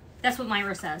ticker. That's what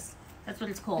Myra says. That's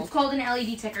what it's called. It's called an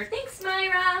LED ticker. Thanks,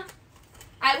 Myra.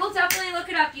 I will definitely look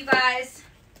it up, you guys.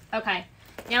 Okay.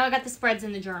 Now I got the spreads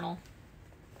in the journal.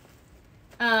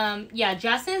 Yeah,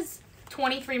 Jess is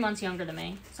 23 months younger than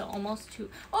me, so almost 2.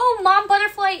 Oh, Mom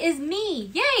Butterfly is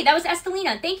me. Yay, that was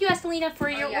Estelina. Thank you, Estelina, for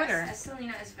your order.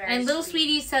 Estelina is very And Little sweet.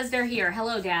 Sweetie says they're here.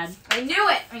 Hello, Dad. I knew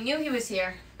it. I knew he was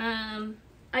here.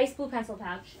 Ice blue pencil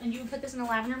pouch. And you put this in a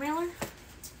lavender mailer?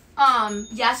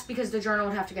 Yes, because the journal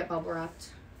would have to get bubble wrapped.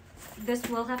 This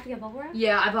will have to get bubble wrapped?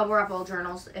 Yeah, I bubble wrap all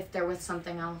journals if they're with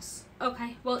something else.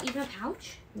 Okay. Well, even a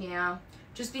pouch? Yeah.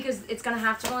 Just because it's going to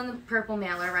have to go in the purple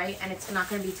mailer, right? And it's not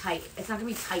going to be tight. It's not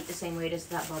going to be tight the same way as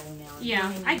that bubble mailer. Yeah, you know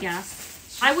what I mean? I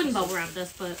guess. I wouldn't bubble wrap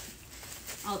this, but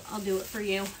I'll do it for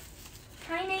you.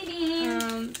 Hi,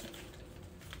 Nadine.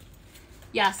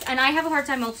 Yes, and I have a hard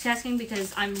time multitasking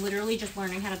because I'm literally just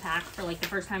learning how to pack for like the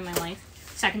first time in my life.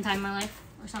 Second time in my life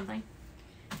or something.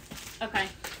 Okay.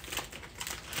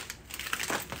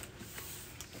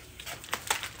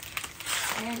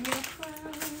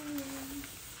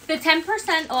 The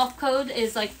 10% off code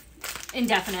is like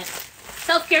indefinite.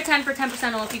 Self-care 10 for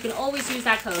 10% off. You can always use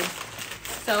that code.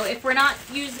 So if we're not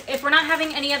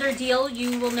having any other deal,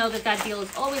 you will know that that deal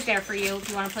is always there for you if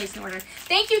you want to place an order.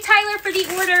 Thank you, Tyler, for the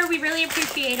order. We really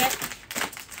appreciate it.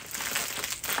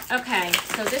 Okay,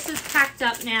 so this is packed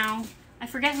up now. I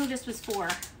forget who this was for.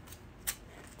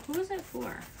 Who was it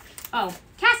for? Oh,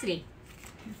 Cassidy.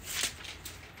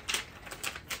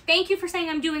 Thank you for saying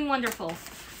I'm doing wonderful.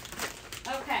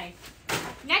 Okay.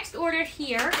 Next order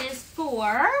here is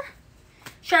for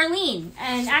Charlene.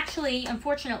 And actually,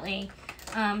 unfortunately,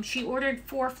 she ordered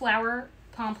 4 flower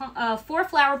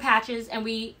patches, and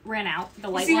we ran out. The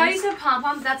white ones. See how you said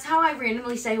pom-poms? That's how I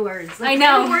randomly say words. Like, I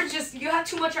know. Words just, you have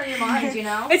too much on your mind, you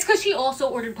know? It's because she also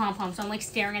ordered pom-poms, so I'm like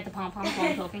staring at the pom-poms while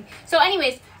I'm talking. So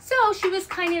anyways, so she was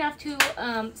kind enough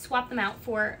to swap them out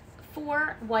for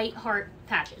 4 white heart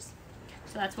patches.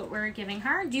 So that's what we're giving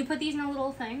her. Do you put these in a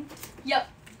little thing? Yep.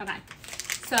 Okay.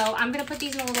 So I'm going to put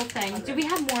these in a little thing. Do we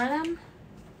have more of them?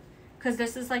 Because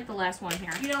this is like the last one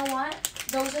here. You know what?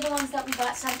 Those are the ones that we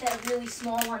got sent that are really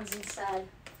small ones instead.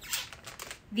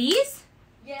 These?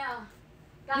 Yeah.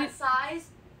 That size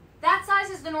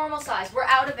is the normal size. We're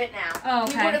out of it now. Oh,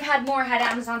 okay. We would have had more had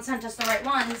Amazon sent us the right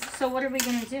ones. So what are we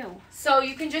going to do? So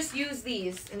you can just use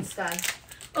these instead.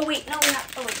 Oh wait, no,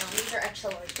 these are extra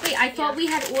large. Wait, I thought we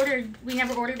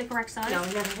never ordered the correct size? No,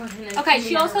 we never ordered. Okay,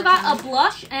 she also got a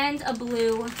blush and a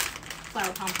blue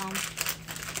flower pom-pom.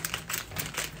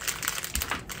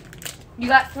 You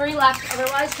got 3 left,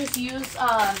 otherwise just use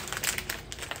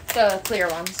the clear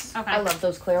ones. Okay. I love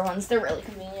those clear ones. They're really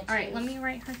convenient. Alright, let me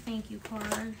write her thank you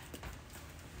card.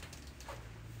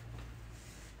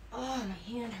 Oh,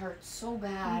 my hand hurts so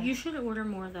bad. You should order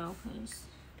more though, because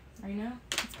I know.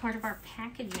 It's part of our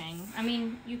packaging. I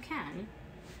mean, you can.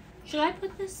 Should I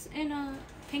put this in a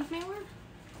pink mailer?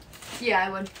 Yeah,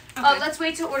 I would. Okay. Let's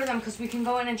wait to order them because we can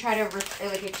go in and try to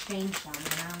like exchange them,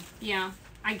 you know? Yeah,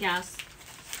 I guess.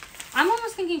 I'm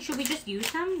almost thinking, should we just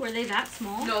use them? Were they that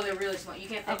small? No, they're really small. You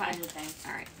can't fit anything.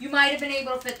 All right. You might have been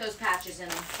able to fit those patches in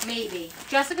them. Maybe.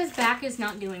 Jessica's back is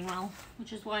not doing well,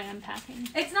 which is why I'm packing.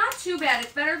 It's not too bad.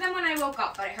 It's better than when I woke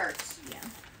up, but it hurts. Yeah.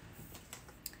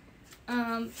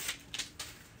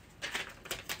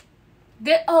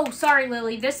 'Oh, sorry,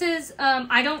 Lily. This is,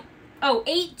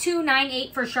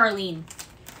 8298 for Charlene.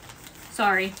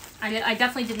 Sorry. I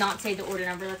definitely did not say the order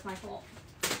number. That's my fault.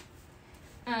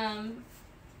 All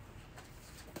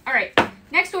right.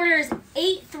 Next order is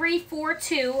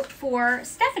 8342 for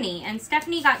Stephanie. And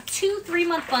Stephanie got 2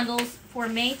 3-month bundles for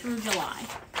May through July.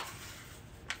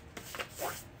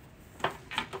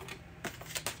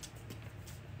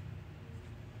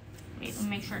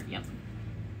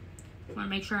 I want to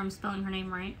make sure I'm spelling her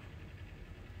name right.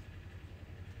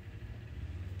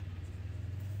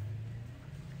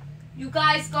 You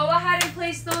guys, go ahead and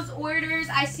place those orders.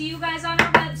 I see you guys on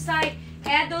our website.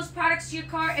 Add those products to your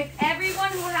cart. If everyone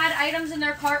who had items in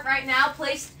their cart right now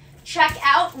placed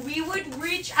checkout, we would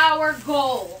reach our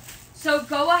goal. So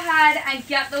go ahead and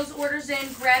get those orders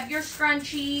in. Grab your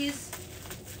scrunchies.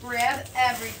 Grab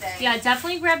everything. Yeah,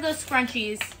 definitely grab those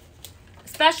scrunchies.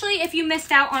 Especially if you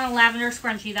missed out on a lavender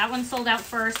scrunchie. That one sold out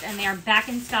first, and they are back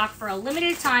in stock for a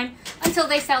limited time until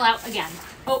they sell out again.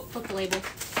 Oh, flip the label.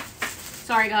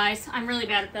 Sorry, guys. I'm really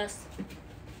bad at this.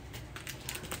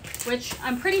 Which,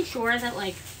 I'm pretty sure that,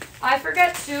 like... I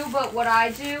forget, too, but what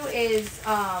I do is,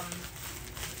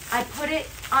 I put it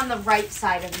on the right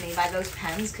side of me by those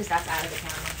pens, because that's out of the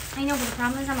camera. I know, but the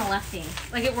problem is I'm a lefty.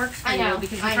 Like, it works for you,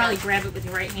 because you probably grab it with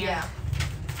your right hand. Yeah.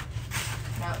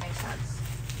 No, it makes sense.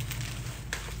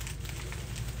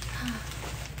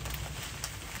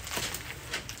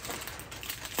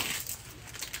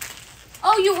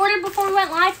 Oh, you ordered before we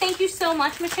went live? Thank you so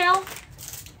much, Michelle.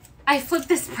 I flipped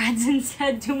the spreads and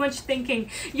said too much thinking.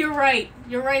 You're right.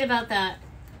 You're right about that.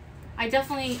 I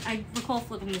recall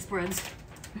flipping the spreads.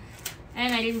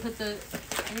 And I didn't put the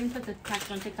Catch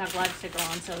on TikTok live sticker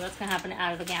on, so that's gonna happen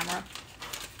out of the camera.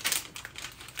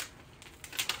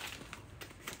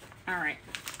 Alright.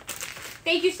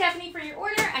 Thank you, Stephanie, for your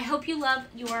order. I hope you love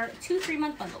your 2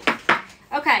 3-month bundles.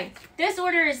 Okay, this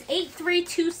order is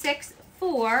 8326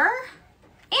 for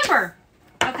Amber.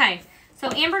 Okay, so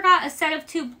Amber got a set of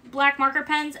 2 black marker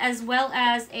pens as well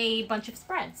as a bunch of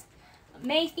spreads.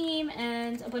 May theme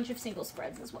and a bunch of single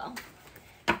spreads as well.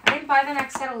 I didn't buy the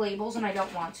next set of labels and I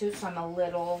don't want to, so I'm a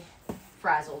little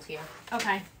frazzled here.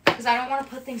 Okay. Because I don't want to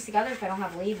put things together if I don't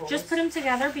have labels. Just put them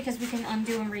together because we can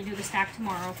undo and redo the stack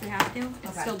tomorrow if we have to.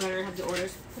 It's still better to have the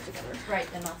orders put together.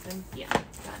 Right, than nothing. Yeah.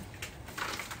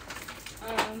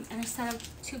 And a set of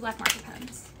 2 black marker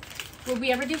pens. Will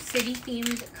we ever do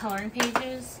city-themed coloring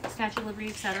pages, Statue of Liberty,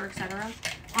 etc., etc.?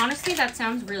 Honestly, that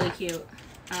sounds really cute.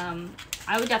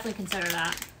 I would definitely consider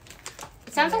that.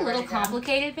 It sounds a little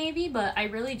complicated, maybe, but I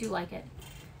really do like it.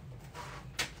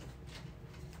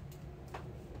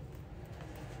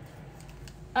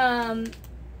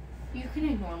 You can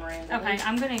ignore Miranda. Okay,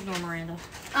 I'm gonna ignore Miranda.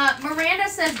 Miranda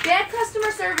says, bad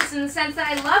customer service in the sense that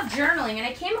I love journaling, and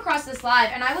I came across this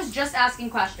live, and I was just asking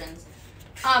questions.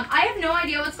 I have no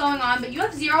idea what's going on, but you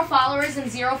have 0 followers and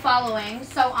 0 following,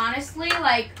 so honestly,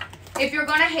 like, if you're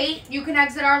gonna hate, you can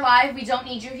exit our live. We don't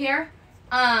need you here.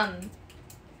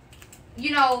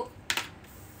 You know,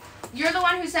 you're the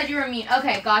one who said you were mean.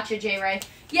 Okay, gotcha, J-Ray.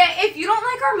 Yeah, if you don't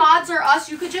like our mods or us,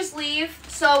 you could just leave.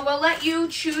 So we'll let you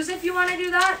choose if you want to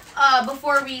do that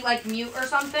before we, like, mute or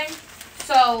something.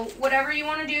 So whatever you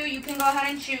want to do, you can go ahead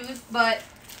and choose. But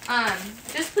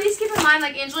just please keep in mind,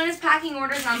 like, Angelina's packing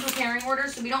orders and I'm preparing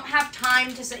orders, so we don't have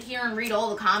time to sit here and read all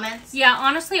the comments. Yeah,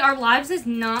 honestly, our lives is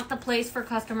not the place for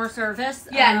customer service.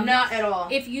 Yeah, not at all.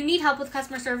 If you need help with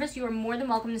customer service, you are more than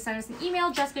welcome to send us an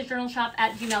email,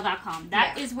 jessicasjournalshop@gmail.com.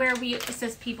 That is where we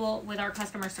assist people with our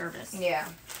customer service. Yeah.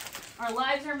 Our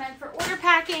lives are meant for order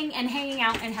packing and hanging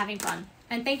out and having fun.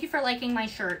 And thank you for liking my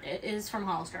shirt. It is from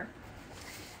Hollister.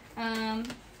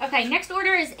 Okay, next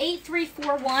order is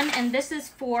 8341, and this is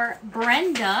for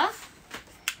Brenda.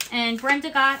 And Brenda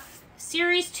got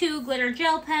Series 2 glitter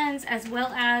gel pens as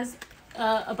well as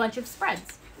a bunch of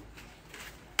spreads.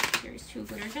 Series 2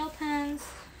 glitter gel pens.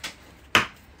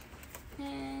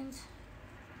 And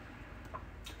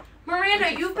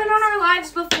Miranda, you've been on our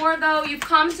lives before, though. You've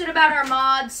commented about our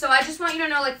mods, so I just want you to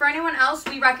know, like, for anyone else,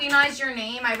 we recognize your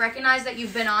name. I recognize that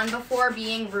you've been on before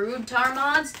being rude to our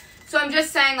mods. So I'm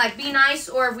just saying, like, be nice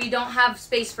or we don't have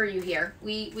space for you here.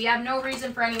 We have no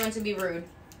reason for anyone to be rude.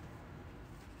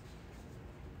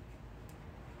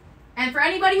 And for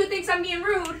anybody who thinks I'm being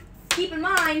rude, keep in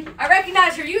mind, I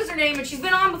recognize her username and she's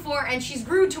been on before and she's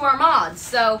rude to our mods.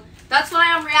 So that's why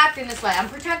I'm reacting this way. I'm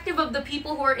protective of the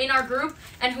people who are in our group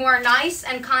and who are nice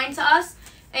and kind to us.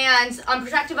 And I'm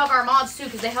protective of our mods, too,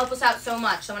 because they help us out so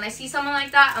much. So when I see someone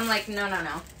like that, I'm like, no, no,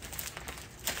 no.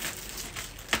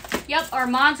 Yep, our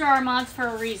mods are our mods for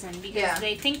a reason, because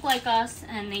they think like us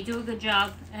and they do a good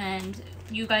job, and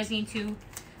you guys need to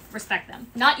respect them.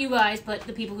 Not you guys, but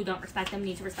the people who don't respect them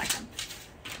need to respect them.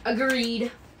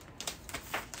 Agreed.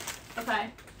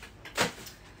 Okay.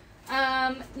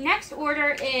 Next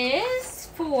order is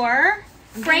for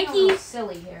Frankie. I'm being a little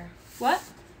silly here. What?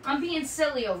 I'm being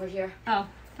silly over here. Oh,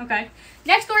 okay.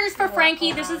 Next order is for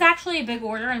Frankie. This is actually a big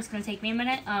order, and it's going to take me a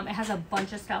minute. It has a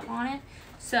bunch of stuff on it.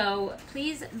 So,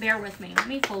 please bear with me. Let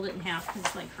me fold it in half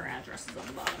because, like, her address is on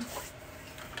the bottom.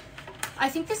 I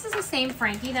think this is the same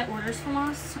Frankie that orders from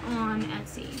us on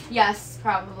Etsy. Yes,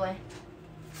 probably.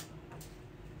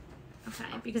 Okay,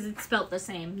 because it's spelt the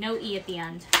same. No E at the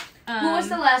end. Who was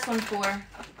the last one for?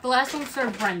 The last one was for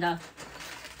Brenda.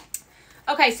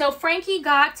 Okay, so Frankie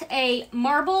got a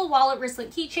marble wallet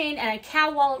wristlet keychain and a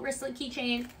cow wallet wristlet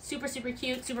keychain. Super, super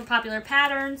cute. Super popular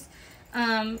patterns.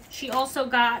 She also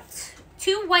got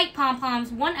 2 white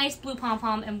pom-poms, 1 ice blue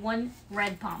pom-pom, and 1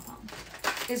 red pom-pom.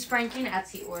 Is Frankie an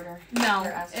Etsy order? No,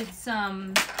 it's,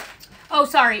 oh,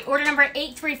 sorry. Order number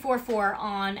 8344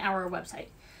 on our website.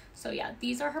 So, yeah,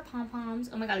 these are her pom-poms.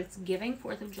 Oh, my God, it's giving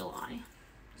 4th of July.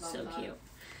 Love so that. cute.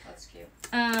 That's cute.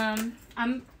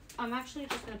 I'm actually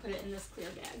just going to put it in this clear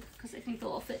bag because I think they'll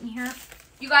all fit in here.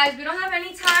 You guys, we don't have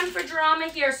any time for drama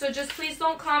here, so just please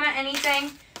don't comment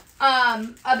anything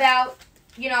about,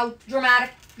 you know,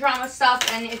 drama stuff,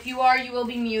 and if you are, you will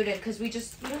be muted because we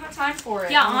don't have time for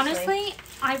it. Yeah, honestly,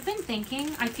 I've been thinking,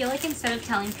 I feel like instead of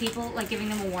telling people, like giving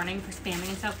them a warning for spamming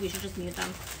and stuff, we should just mute them.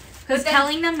 Because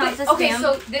telling them not to spam. Okay,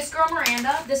 so this girl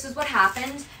Miranda, this is what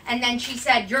happened, and then she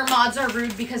said, your mods are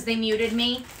rude because they muted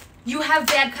me. You have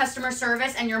bad customer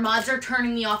service, and your mods are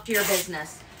turning me off to your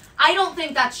business. I don't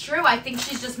think that's true. I think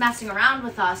she's just messing around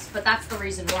with us, but that's the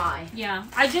reason why. Yeah,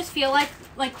 I just feel like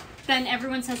then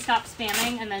everyone says stop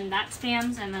spamming, and then that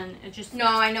spams, and then it just... No,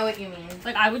 I know what you mean.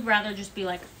 Like, I would rather just be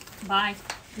like, bye.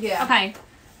 Yeah. Okay.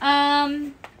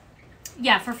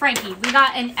 Yeah, for Frankie, we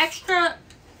got an extra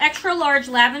large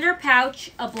lavender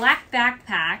pouch, a black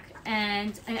backpack,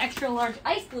 and an extra large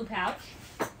ice blue pouch.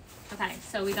 Okay,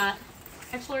 so we got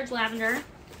extra large lavender,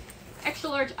 extra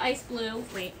large ice blue,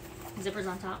 wait, zippers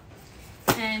on top,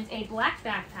 and a black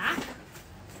backpack,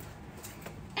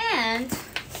 and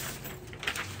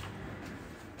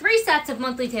 3 sets of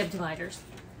monthly tab dividers.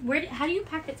 How do you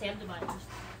pack the tab dividers?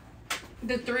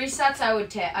 The 3 sets I would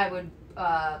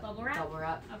Bubble wrap? Bubble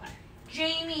wrap. Okay.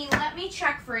 Jamie, let me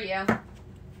check for you.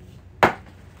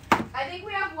 I think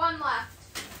we have 1 left.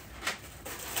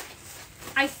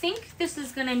 I think this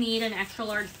is going to need an extra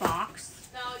large box.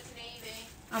 No, it's navy.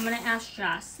 I'm going to ask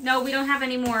Jess. No, we don't have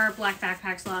any more black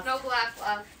backpacks left. No black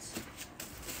left.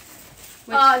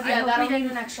 Yeah, that'll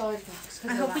need an extra large box.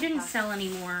 I hope we didn't sell any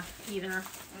more either.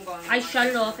 I'm going I shut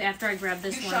it off after I grabbed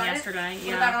this You one shut it? yesterday. What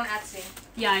Yeah. about on Etsy?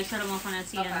 Yeah, I shut them off on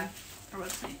Etsy Okay. and our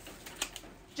website.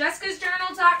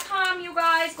 JessicasJournal.com, you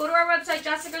guys. Go to our website,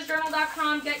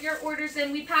 JessicasJournal.com. Get your orders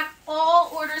in. We pack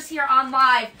all orders here on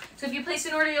live. So if you place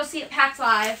an order, you'll see it packed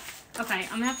live. Okay,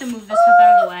 I'm going to have to move this stuff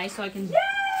out of the way so I can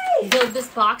Yay! build this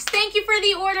box. Thank you for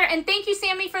the order, and thank you,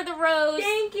 Sammy, for the rose.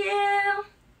 Thank you.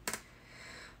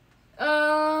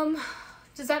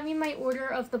 Does that mean my order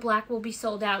of the black will be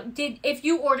sold out? If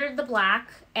you ordered the black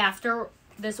after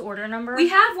this order number? We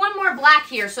have 1 more black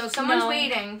here, so if someone's No.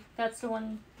 waiting. That's the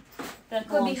one that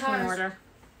Could be belongs to an hers. order.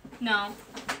 No,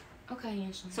 Okay,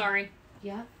 Angela. sorry.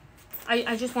 Yeah.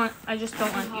 I just don't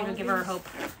want you to give her hope.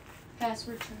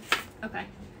 Password change. Okay.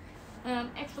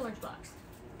 Extra large box.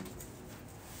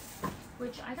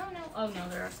 Which I don't know. Oh no,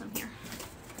 there are some here.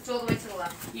 It's all the way to the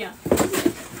left. Yeah.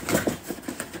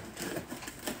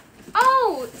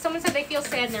 Oh, someone said they feel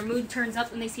sad and their mood turns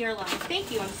up when they see our live. Thank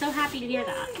you. I'm so happy to hear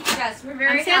that. Yes, we're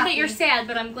very I'm sad happy. that you're sad,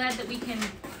 but I'm glad that we can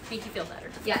make you feel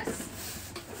better. Yes.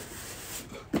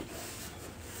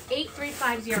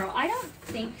 8350. I don't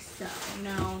think so.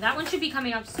 No, that one should be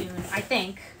coming up soon. I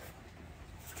think.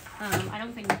 I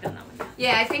don't think we've done that one yet.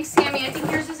 Yeah, I think Sammy, I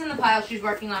think yours is in the pile she's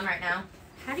working on right now.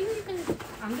 How do you even?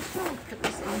 I'm just gonna put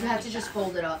this in. You have to just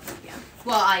fold it up. Yeah.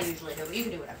 Well, I usually do, but you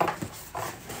can do whatever.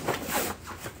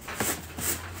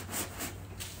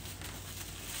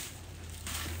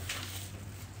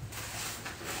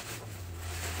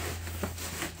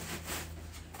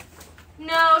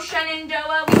 No,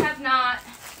 Shenandoah, we have not.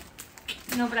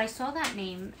 No, but I saw that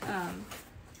name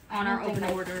on our open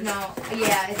orders. No,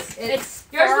 yeah, it's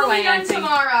far yours will away, be I done think.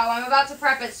 tomorrow. I'm about to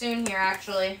prep it soon here,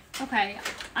 actually. Okay,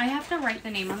 I have to write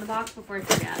the name on the box before I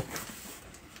forget.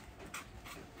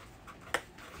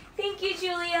 Thank you,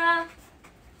 Julia.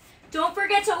 Don't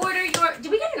forget to order your...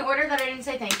 Did we get an order that I didn't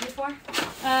say thank you for?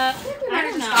 I might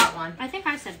have don't just know. got one. I think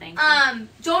I said thank you.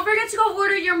 Don't forget to go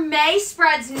order your May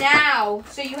spreads now,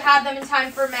 so you have them in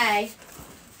time for May.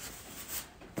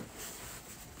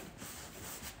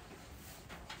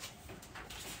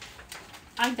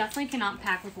 I definitely cannot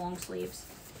pack with long sleeves.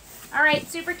 All right,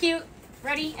 super cute.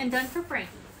 Ready and done for Frankie.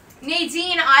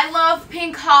 Nadine, I love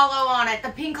pink hollow on it. The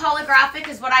pink holographic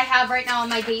is what I have right now on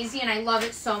my Daisy, and I love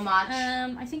it so much.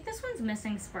 I think this one's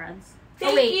missing spreads.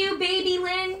 Thank you, baby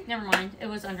Lynn. Never mind. It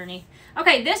was underneath.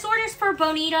 Okay, this order's for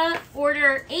Bonita.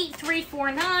 Order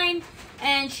 8349.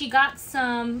 And she got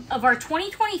some of our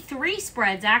 2023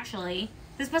 spreads, actually.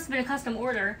 This must have been a custom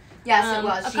order. Yes, it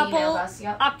was. A She couple emailed us.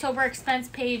 Yep. October expense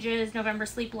pages, November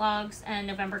sleep logs, and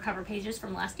November cover pages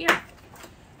from last year.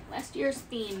 Last year's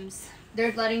themes.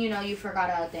 They're letting you know you forgot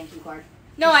a thank you card.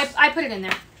 No, I put it in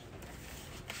there.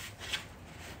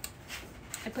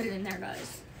 I put it in there,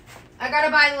 guys. I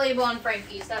gotta buy the label on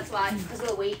Frankie's. That's why, because of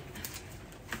the weight.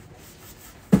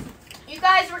 You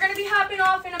guys, we're gonna be hopping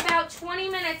off in about 20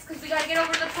 minutes because we gotta get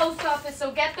over to the post office.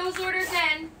 So get those orders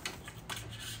in.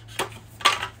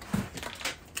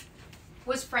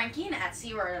 Was Frankie an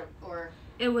Etsy or?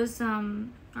 It was our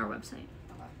website.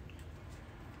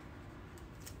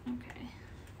 Okay.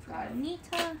 Got it.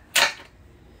 Anita.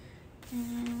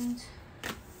 And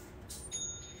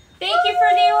thank you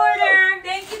for the order.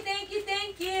 Thank you, thank you,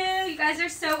 thank you. You guys are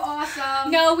so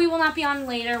awesome. No, we will not be on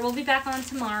later. We'll be back on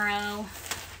tomorrow.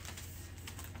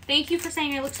 Thank you for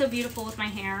saying I look so beautiful with my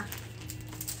hair.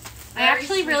 I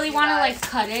actually really want to like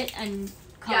cut it and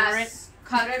color it.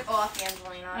 Cut it off,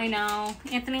 Angelina. I know.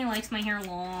 Anthony likes my hair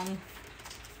long.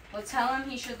 Well, tell him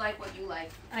he should like what you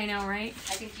like. I know, right?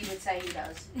 I think he would say he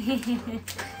does.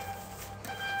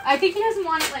 I think he doesn't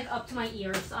want it like up to my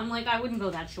ears. I'm like, I wouldn't go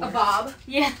that short. A bob?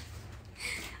 Yeah.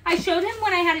 I showed him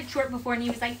when I had it short before and he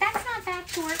was like, that's not that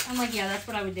short. I'm like, yeah, that's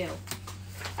what I would do.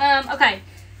 Okay.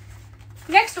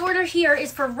 Next order here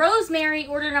is for Rosemary,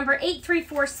 order number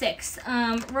 8346.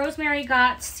 Rosemary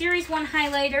got Series 1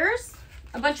 highlighters,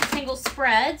 a bunch of single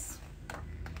spreads,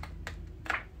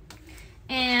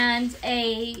 and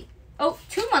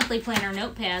two monthly planner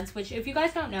notepads, which if you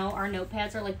guys don't know, our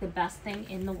notepads are like the best thing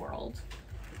in the world.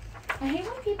 I hate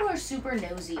when people are super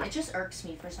nosy. It just irks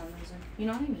me for some reason. You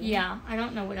know what I mean? Yeah, I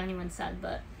don't know what anyone said,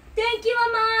 but... Thank you,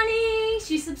 Amani!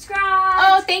 She subscribed!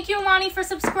 Oh, thank you, Amani, for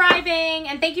subscribing,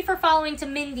 and thank you for following to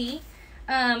Mindy.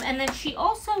 And then she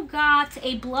also got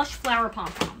a blush flower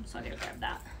pom-pom, so I gotta grab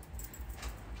that.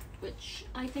 Which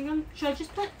I think should I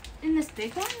just put in this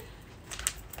big one?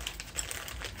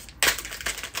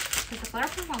 Because the flower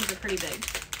pom-poms are pretty big.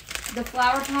 The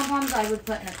flower pom-poms I would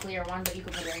put in a clear one, but you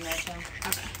could put it in there too.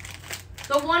 Okay.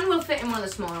 The one will fit in one of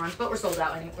the smaller ones, but we're sold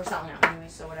out anyway. We're selling out anyway,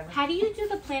 so whatever. How do you do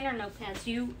the planner notepads?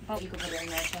 You could put it in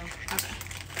there too. Okay.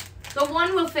 The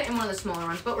one will fit in one of the smaller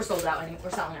ones, but we're sold out anyway. We're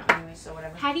selling out anyway, so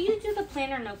whatever. How do you do the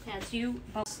planner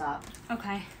notepads? Stop.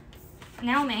 Okay.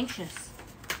 Now I'm anxious.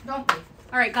 Don't be.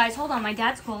 All right, guys, hold on. My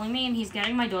dad's calling me, and he's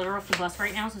getting my daughter off the bus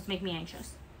right now, so it's making me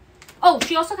anxious. Oh,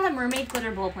 she also got a mermaid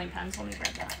glitter ballpoint pen, so let me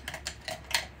grab that.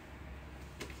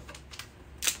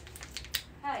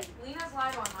 Hey, Lena's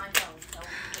live on my phone, so...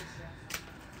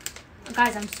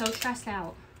 Guys, I'm so stressed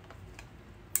out.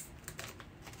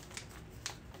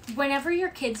 Whenever your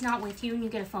kid's not with you and you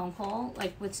get a phone call,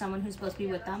 like with someone who's supposed to be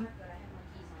with them,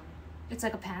 it's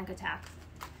like a panic attack.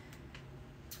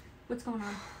 What's going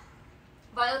on?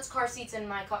 Violet's car seat's in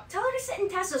my car. Tell her to sit in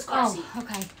Tessa's car seat. Oh,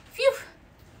 okay. Phew.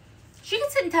 She can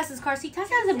sit in Tessa's car seat.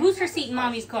 Tessa has a booster seat in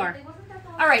Mommy's car.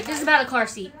 All right, this is about a car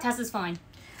seat. Tessa's fine.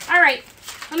 All right,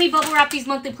 let me bubble wrap these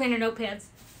monthly planner notepads.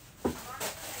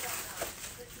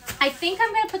 I think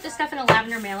I'm going to put this stuff in a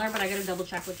lavender mailer, but I got to double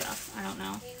check with Jess. I don't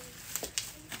know.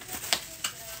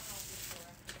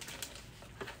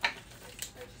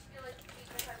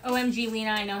 OMG,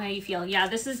 Lena, I know how you feel. Yeah,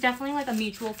 this is definitely like a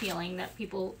mutual feeling that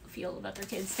people feel about their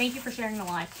kids. Thank you for sharing the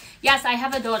live. Yes, I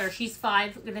have a daughter. She's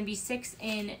 5, going to be 6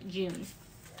 in June.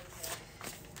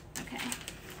 Okay.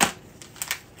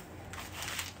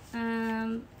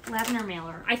 Lavender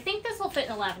mailer. I think this will fit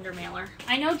in a lavender mailer.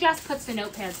 I know Jess puts the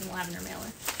notepads in the lavender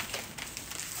mailer.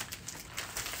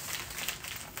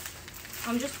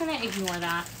 I'm just going to ignore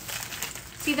that.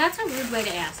 See, that's a rude way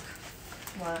to ask.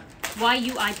 What? Why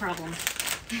UI problem?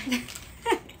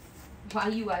 Why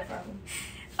UI problem?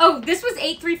 Oh, this was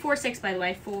 8346, by the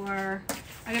way, for...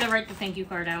 I gotta write the thank you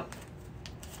card out.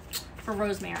 For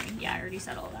Rosemary. Yeah, I already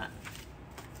said all that.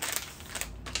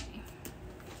 Okay.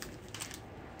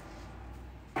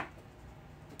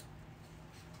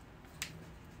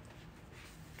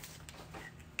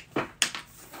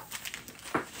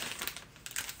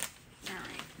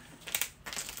 Alright.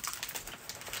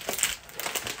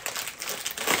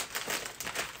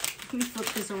 Let me flip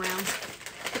this around.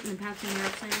 Putting the pouch in here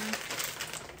upside down.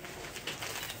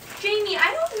 Jamie,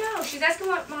 I don't know. She's asking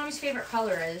what Mommy's favorite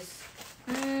color is.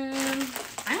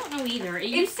 I don't know either.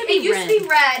 It It used to used be to be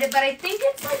red, but I think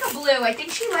it's like a blue. I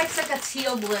think she likes like a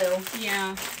teal blue.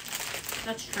 Yeah,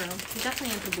 that's true. She's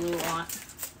definitely into blue a lot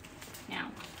now.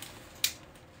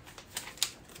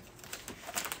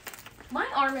 My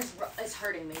arm is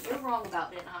hurting me. You're wrong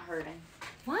about it not hurting.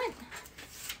 What?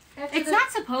 It's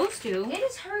not supposed to. It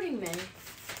is hurting me.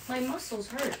 My muscles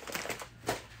hurt.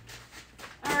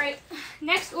 All right. Next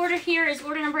Next order here is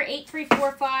order number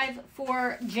 8345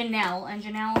 for Janelle. And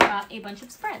Janelle got a bunch of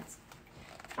spreads.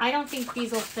 I don't think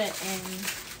these will fit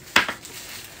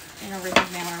in a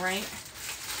rigid mailer, right?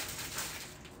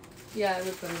 Yeah, I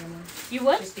would put it in there. You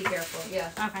would? Just be careful,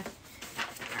 yeah. Okay.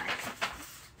 Alright.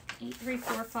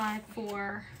 8345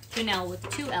 for Janelle with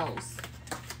 2 L's.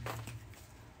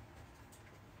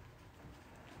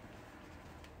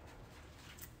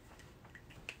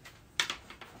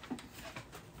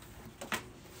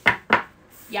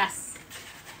 Yes.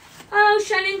 Oh,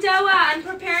 Shenandoah, I'm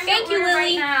preparing Thank the you, order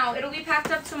Lily. right now. It'll be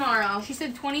packed up tomorrow. She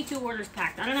said 22 orders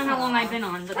packed. I don't know how long I've been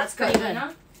on, but that's good, pretty good.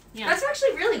 Lena. Yeah. That's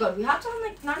actually really good. We hopped on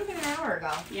like not even an hour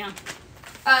ago. Yeah.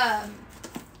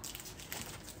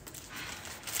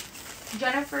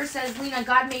 Jennifer says, Lena,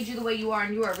 God made you the way you are,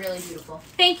 and you are really beautiful.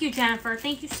 Thank you, Jennifer.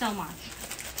 Thank you so much.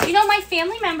 You know, my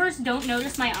family members don't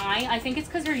notice my eye. I think it's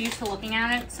because they're used to looking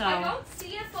at it, so... I don't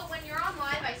see it, but when you're on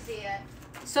live, I see it.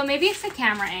 So maybe it's the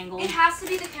camera angle. It has to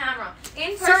be the camera.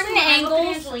 In person, Certain when I look at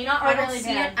angles Angelina, are I don't really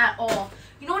see bad. it at all.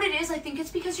 You know what it is? I think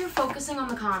it's because you're focusing on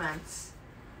the comments.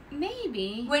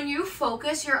 Maybe. When you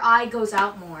focus, your eye goes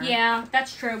out more. Yeah,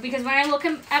 that's true. Because when I look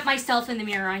at myself in the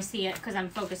mirror, I see it because I'm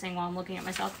focusing while I'm looking at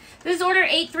myself. This is order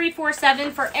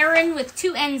 8347 for Erin with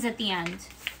 2 N's at the end.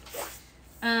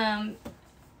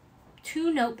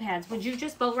 2 notepads. Would you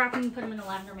just bubble wrap them and put them in the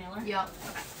lavender mailer? Yep.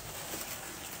 Okay.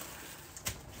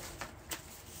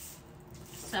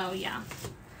 So, yeah.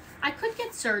 I could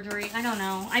get surgery. I don't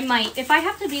know. I might. If I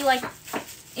have to be, like,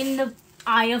 in the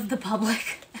eye of the public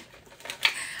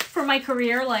for my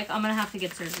career, like, I'm going to have to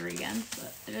get surgery again.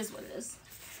 But it is what it is.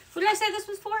 Who did I say this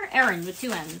was for? Erin with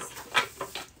 2 N's.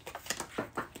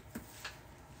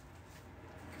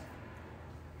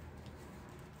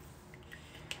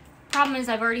 Problem is,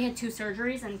 I've already had 2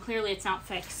 surgeries, and clearly it's not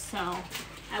fixed, so...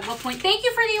 At what point? Thank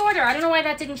you for the order. I don't know why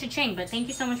that didn't cha-ching, but thank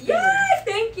you so much for the order.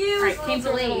 Thank you. All right, came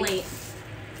a little late.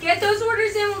 Get those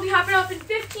orders in. We'll be hopping off in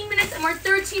 15 minutes, and we're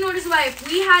 13 orders away. If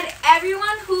we had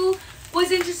everyone who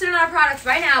was interested in our products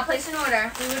right now place an order,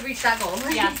 we would reach that goal.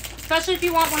 Yeah, especially if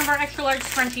you want one of our extra large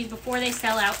scrunchies before they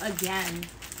sell out again.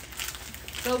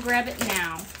 Go grab it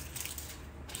now.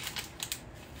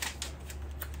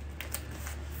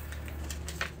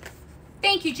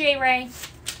 Thank you, J. Ray.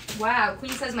 Wow.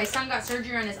 Queen says my son got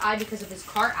surgery on his eye because of his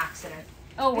car accident.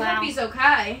 Oh, wow. I hope he's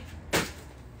okay.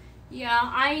 Yeah,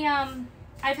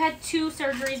 I've had 2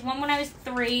 surgeries. One when I was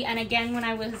 3, and again when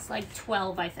I was like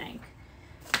 12, I think.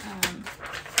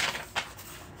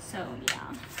 So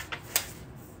yeah.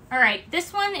 All right,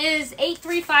 this one is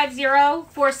 8350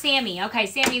 for Sammy. Okay,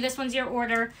 Sammy, this one's your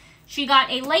order. She got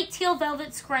a light teal velvet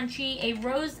scrunchie, a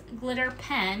rose glitter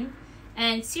pen,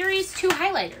 and series 2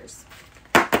 highlighters.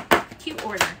 Cute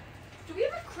order. Do we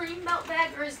have a cream belt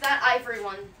bag, or is that ivory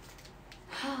one?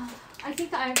 I think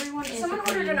the ivory one is Someone the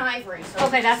cream. ordered an ivory. So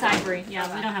Okay, that's ivory. Yeah,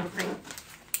 Okay. we don't have a cream.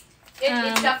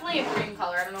 It's definitely a cream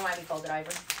color. I don't know why we called it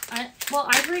ivory. Well,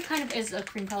 ivory kind of is a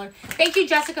cream color. Thank you,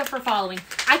 Jessica, for following.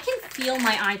 I can feel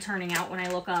my eye turning out when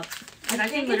I look up. I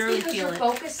can literally it's because feel you're it.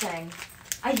 focusing.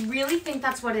 I really think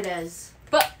that's what it is.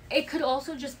 But it could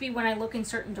also just be when I look in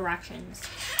certain directions.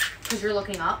 Because you're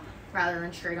looking up rather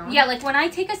than straight on. Yeah, like when I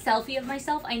take a selfie of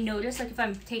myself, I notice like if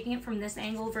I'm taking it from this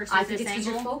angle versus I think this it's because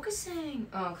angle. you're focusing.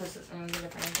 Oh, because it's a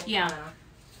different angle. Yeah.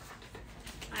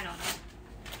 I don't know.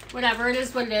 Whatever, it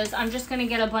is what it is. I'm just going to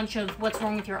get a bunch of what's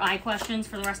wrong with your eye questions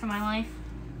for the rest of my life.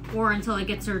 Or until I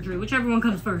get surgery, whichever one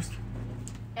comes first.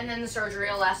 And then the surgery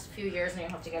will last a few years and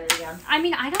you'll have to get it again. I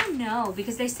mean, I don't know.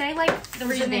 Because they say, like, the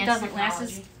reason it doesn't last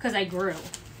is because I grew.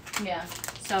 Yeah.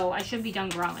 So I should be done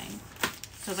growing.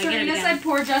 So if I get it Serena again... said,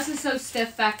 poor Jess is so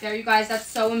stiff back there. You guys, that's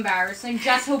so embarrassing.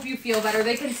 Jess, hope you feel better.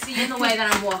 They can see in the way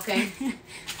that I'm walking.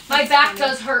 My back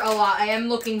does hurt a lot. I am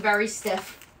looking very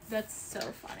stiff. That's so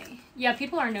funny. Yeah,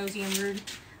 people are nosy and rude.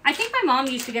 I think my mom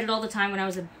used to get it all the time when I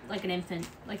was like an infant.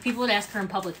 Like people would ask her in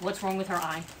public, what's wrong with her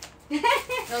eye? No,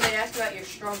 they asked about your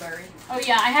strawberry. Oh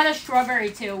yeah, I had a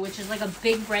strawberry too, which is like a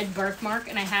big red birthmark,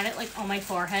 and I had it like on my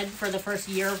forehead for the first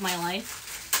year of my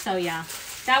life. So yeah,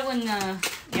 that one,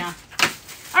 yeah.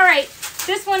 All right,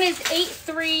 this one is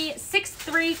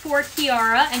 8363 for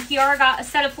Kiara, and Kiara got a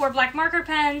set of 4 black marker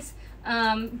pens,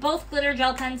 both glitter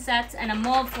gel pen sets, and a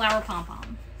mauve flower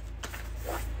pom-pom.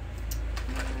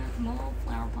 Mauve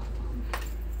flower pom-pom.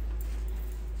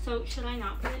 So should I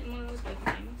not put it in one of those big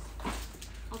things?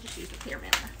 I'll just use the clear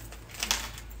mailer.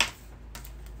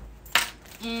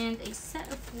 And a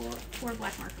set of 4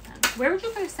 black marker pens. Where would you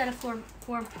put a set of floor?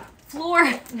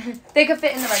 They could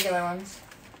fit in the regular ones.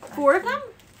 4 of them?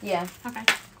 Yeah. Okay,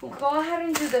 cool. Go ahead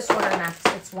and do this order next.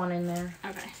 It's 1 in there.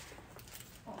 Okay.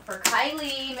 For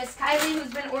Kylie, Miss Kylie,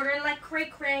 who's been ordering like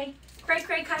cray-cray. Cray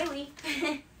Cray Kylie.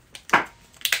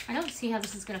 I don't see how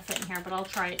this is going to fit in here, but I'll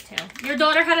try it too. Your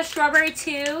daughter had a strawberry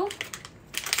too?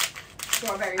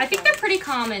 Strawberry. I think they're pretty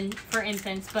common for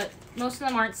infants, but most of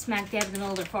them aren't smack dab in the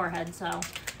middle of their forehead, so.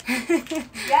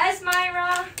 Yes,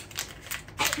 Myra.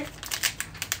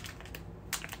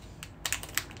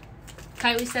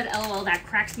 Kylie said, LOL, that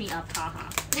cracks me up, haha.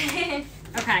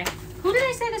 Okay, who did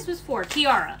I say this was for?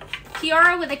 Kiara.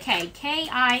 Kiara with a K.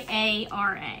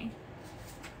 Kiara.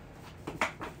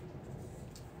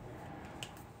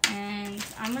 And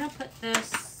I'm going to put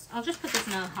this, I'll just put this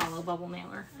in a hollow bubble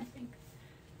mailer, I think.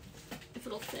 If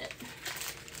it'll fit.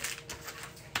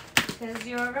 Because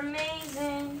you're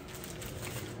amazing.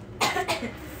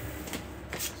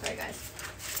 Sorry, guys.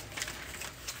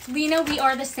 Lena, we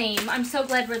are the same. I'm so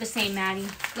glad we're the same, Maddie.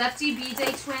 Lefty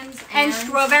B-Day twins And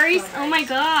strawberries. Oh my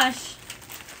gosh.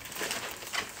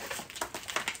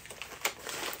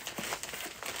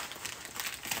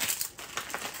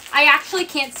 I actually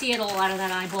can't see it all out of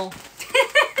that eyeball.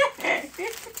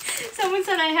 Someone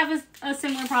said I have a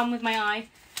similar problem with my eye,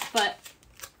 but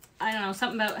I don't know,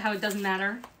 something about how it doesn't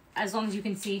matter as long as you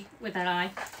can see with that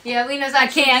eye. Yeah, Lena's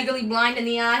actually legally blind in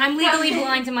the eye. I'm legally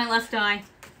blind in my left eye,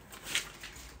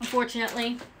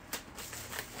 unfortunately.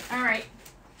 All right,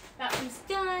 that one's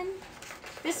done.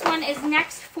 This one is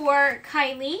next for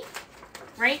Kylie,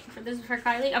 right? This is for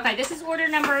Kylie. Okay, this is order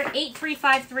number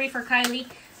 8353 for Kylie.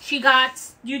 She got,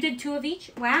 you did 2 of each?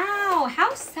 Wow,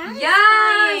 how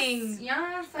satisfying.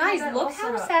 Yes. Guys, look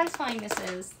how satisfying this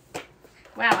is.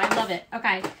 Wow, I love it.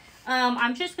 Okay,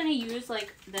 I'm just going to use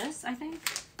like this, I think.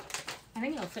 I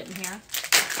think it'll fit in here.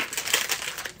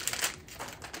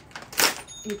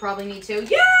 You probably need to.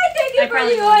 Yay, thank you I for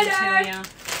probably the will order. need to, yeah.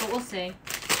 But we'll see.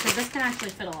 Because this can actually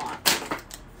fit a lot.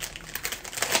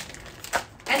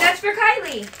 And that's for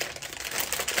Kylie.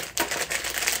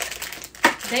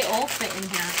 They all fit in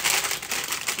here.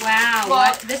 Wow.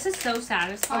 What? This is so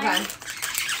satisfying. Okay.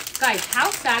 Guys, how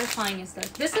satisfying is this?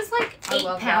 This is like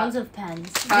 8 pounds of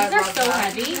pens. These I are love so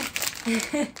that. heavy.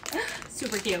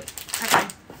 Super cute. Okay.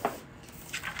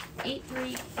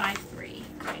 8353.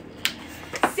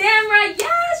 Samra,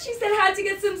 yes, she said had to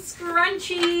get some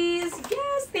scrunchies.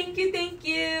 Yes, thank you, thank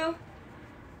you.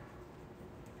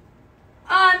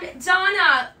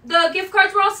 Donna, the gift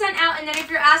cards were all sent out, and then if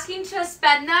you're asking to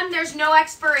spend them, there's no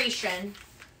expiration.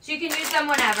 So you can use them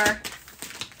whenever.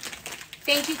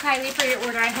 Thank you, Kylie, for your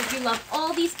order. I hope you love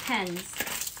all these pens.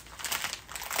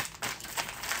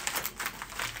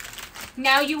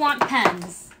 Now you want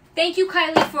pens. Thank you,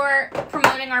 Kylie, for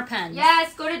promoting our pens.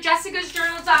 Yes, go to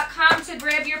jessicasjournal.com to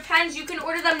grab your pens. You can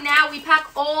order them now. We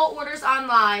pack all orders on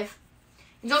live.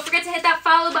 And don't forget to hit that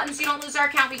follow button so you don't lose our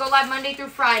account. We go live Monday through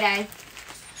Friday.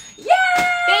 Yay!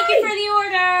 Thank you for the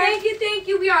order. Thank you, thank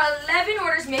you. We are 11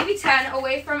 orders, maybe 10,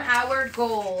 away from our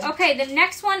goal. Okay, the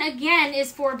next one, again,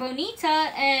 is for Bonita,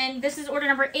 and this is order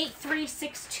number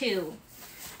 8362.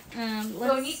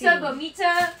 Let's see.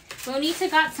 Bonita. Bonita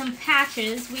got some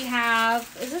patches. We have,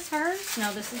 is this hers?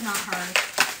 No, this is not hers.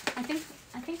 I think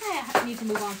I need to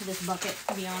move on to this bucket,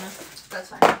 to be honest. That's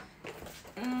fine.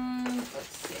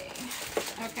 Let's see.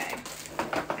 Okay.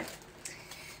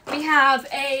 We have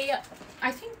a,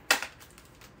 I think,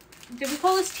 did we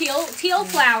call this teal? Teal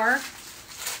flower,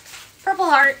 purple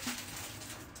heart,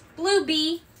 blue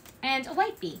bee, and a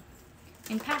white bee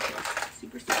in patches.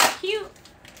 Super, super cute.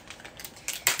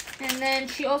 And then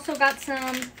she also got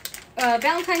some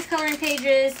Valentine's coloring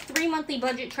pages, 3 monthly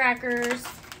budget trackers,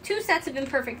 2 sets of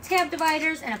imperfect tab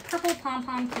dividers, and a purple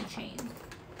pom-pom keychain.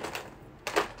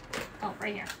 Oh,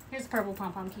 right here. Here's a purple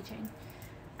pom-pom keychain,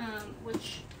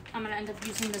 which I'm going to end up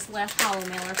using this last hollow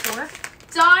mailer for.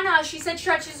 Donna, she said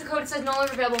stretch is a code. It says no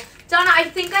longer available. Donna, I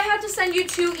think I had to send you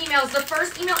 2 emails. The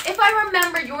first email, if I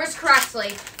remember yours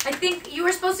correctly, I think you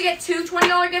were supposed to get 2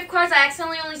 $20 gift cards. I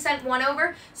accidentally only sent 1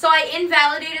 over. So I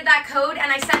invalidated that code and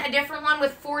I sent a different one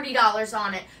with $40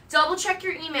 on it. Double check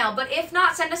your email. But if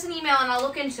not, send us an email and I'll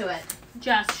look into it.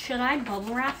 Jess, should I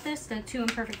bubble wrap this, the 2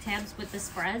 imperfect tabs with the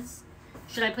spreads?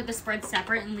 Should I put the spreads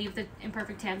separate and leave the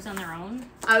imperfect tabs on their own?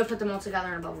 I would put them all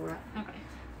together in a bubble wrap. Okay.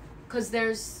 Because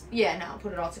there's, yeah, no,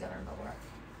 put it all together in bubble wrap.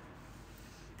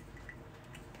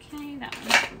 Okay, that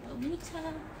one's for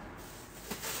Bonita.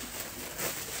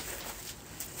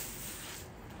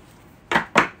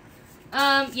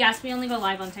 Yes, we only go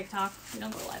live on TikTok. We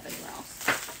don't go live anywhere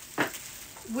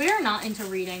else. We're not into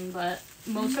reading, but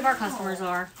most of our customers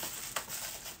are.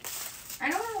 I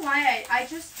don't know why I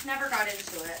just never got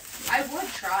into it. I would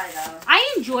try though.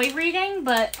 I enjoy reading,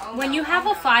 but when you have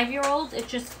a 5-year-old,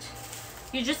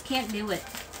 you just can't do it.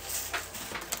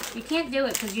 You can't do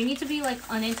it because you need to be like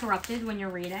uninterrupted when you're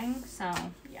reading. So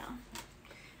yeah.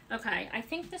 Okay, I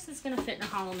think this is going to fit in a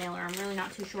hollow mailer. I'm really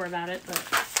not too sure about it, but I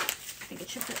think it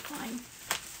should fit fine.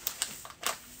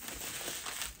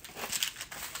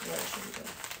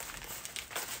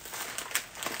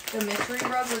 The mystery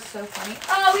rug was so funny.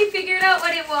 Oh, we figured out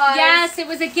what it was. Yes, it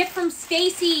was a gift from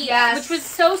Stacy. Yes. Which was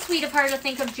so sweet of her to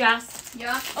think of Jess.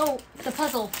 Yeah. Oh, the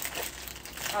puzzle.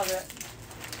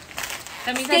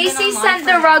 That means Stacy sent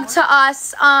the rug to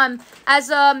us as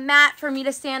a mat for me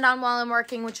to stand on while I'm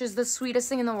working, which is the sweetest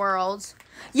thing in the world.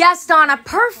 Yes, Donna,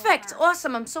 perfect.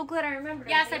 Awesome. I'm so glad I remembered.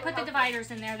 Yes, I put the dividers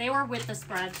in there. They were with the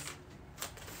spreads.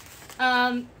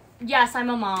 Yes, I'm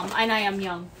a mom, and I am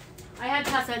young. I had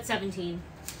Tessa at 17.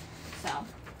 So,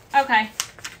 okay.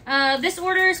 This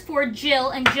order is for Jill,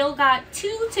 and Jill got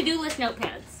 2 to-do list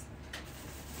notepads.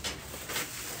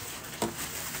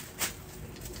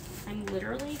 I'm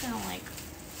literally gonna, like,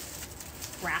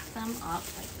 wrap them up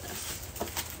like this.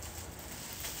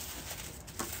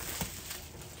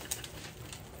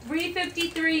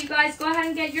 3:53. You guys go ahead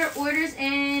and get your orders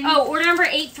in. Oh, order number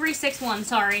 8361,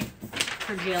 sorry.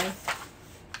 For Jill.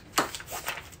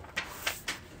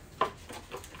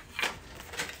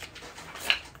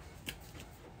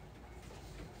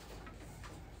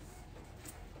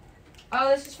 Oh,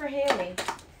 this is for Haley.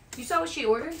 You saw what she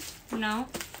ordered? No.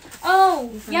 Oh,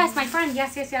 yes, my friend.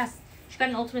 Yes, yes, yes. She got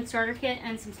an ultimate starter kit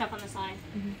and some stuff on the side.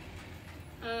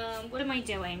 What am I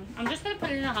doing? I'm just going to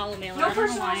put it in a hollow mailer. No I don't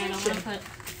know why I don't personalization. want to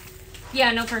put...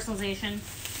 Yeah, no personalization.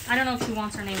 I don't know if she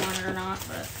wants her name on it or not,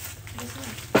 but...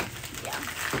 Yeah.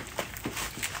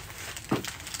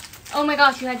 Oh my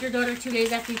gosh, you had your daughter 2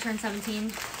 days after you turned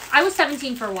 17. I was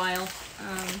 17 for a while.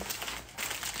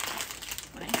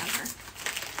 When I had her.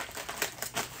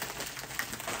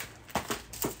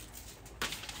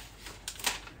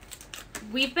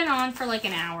 We've been on for like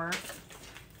an hour.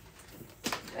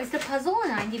 Is the puzzle a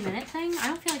 90-minute thing? I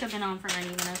don't feel like I've been on for 90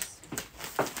 minutes.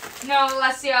 No,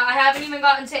 Alessia, I haven't even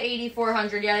gotten to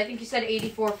 8,400 yet. I think you said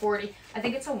 8,440. I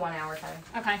think it's a 1 hour time.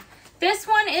 Okay. This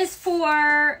one is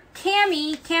for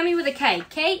Cammy. Cammy with a K.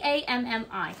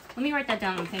 K-A-M-M-I. Let me write that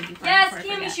down on thank you. Yes,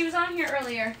 Cammy, she was on here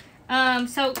earlier.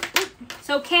 So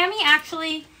Cammy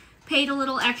actually paid a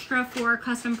little extra for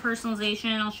custom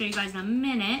personalization. I'll show you guys in a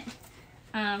minute.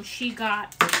 She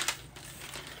got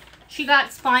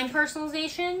spine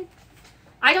personalization.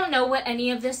 I don't know what any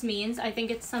of this means. I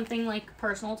think it's something like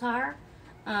personal to her.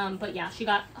 But yeah, she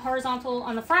got horizontal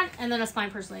on the front and then a spine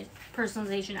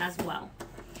personalization as well.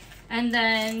 And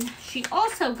then she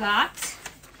also got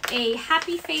a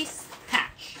happy face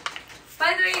patch.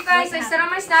 By the way, you guys, I said on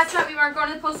my Snapchat we weren't going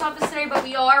to the post office today, but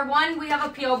we are. 1, we have a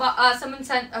P.O. box. Someone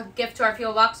sent a gift to our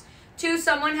P.O. box. 2,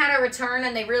 someone had a return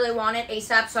and they really want it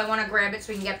ASAP, so I want to grab it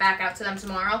so we can get back out to them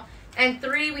tomorrow. And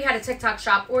 3, we had a TikTok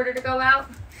shop order to go out.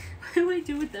 What do I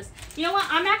do with this? You know what?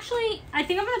 I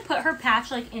think I'm going to put her patch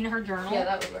like in her journal. Yeah,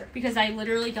 that would work. Because I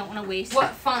literally don't want to waste.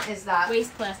 What font is that?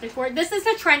 Waste plastic for it. This is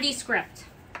the trendy script.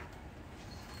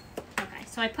 Okay,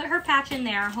 so I put her patch in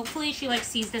there. Hopefully she like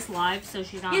sees this live, so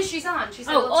she's on. Yeah, she's on. She's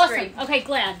oh, awesome. Great. Okay,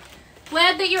 glad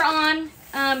that you're on.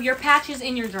 Your patch is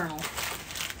in your journal.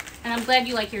 And I'm glad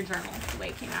you like your journal, the way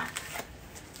it came out.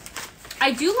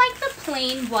 I do like the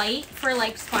plain white for,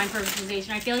 like, spine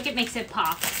personalization. I feel like it makes it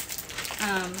pop.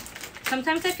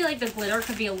 Sometimes I feel like the glitter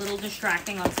could be a little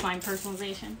distracting on spine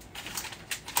personalization.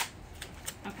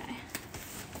 Okay.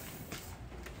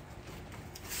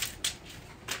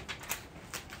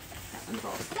 That one's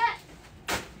all set.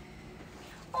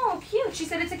 Oh, cute. She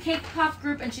said it's a cake pop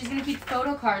group, and she's going to keep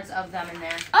photo cards of them in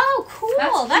there. Oh,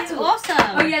 cool. That's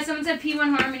awesome. Oh, yeah, someone said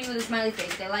P1 Harmony with a smiley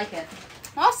face. They like it.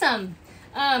 Awesome.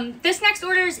 This next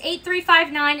order is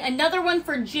 8359. Another one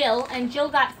for Jill, and Jill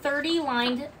got 30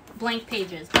 lined blank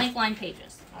line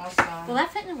pages. Awesome. Will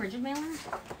that fit in a rigid mailer?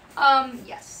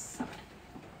 Yes. Okay.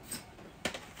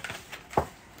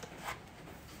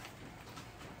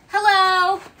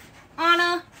 Hello,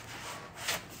 Anna.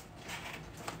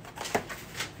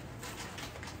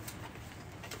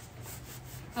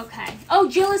 Okay. Oh,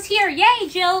 Jill is here. Yay,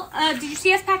 Jill. Did you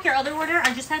see us pack your other order?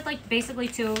 I just had like basically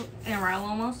 2 in a row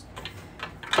almost.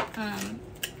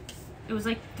 It was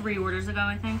like 3 orders ago,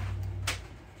 I think.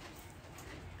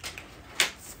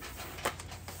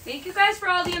 Thank you guys for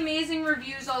all the amazing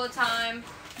reviews all the time.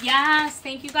 Yes,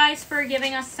 thank you guys for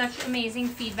giving us such amazing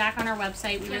feedback on our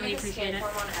website. We really appreciate it. On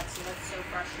Etsy. That's so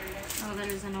frustrating. Oh, that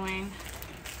is annoying.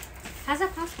 How's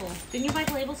that possible? Didn't you buy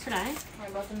the labels today? I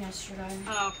bought them yesterday.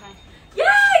 Oh, okay.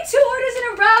 Yay! 2 orders in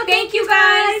a row. Thank you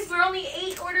guys. We're only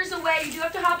 8 orders away. You do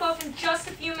have to hop off in just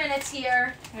a few minutes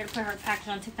here. I gotta put her package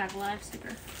on TikTok Live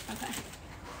sticker. Okay.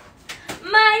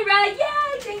 Myra,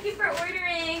 yay! Thank you for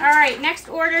ordering. All right, next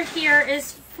order here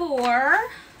is for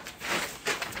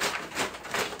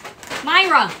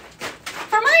Myra.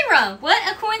 For Myra. What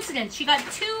a coincidence. She got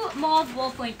 2 mauve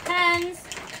ballpoint pens.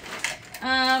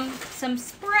 Some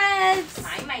spreads.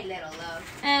 Hi, my little love.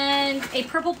 And a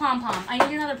purple pom-pom. I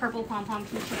need another purple pom-pom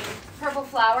keychain. Purple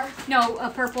flower? No, a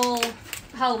purple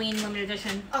Halloween limited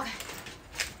edition. Okay.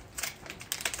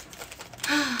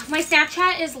 My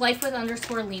Snapchat is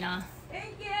life_with_Lena.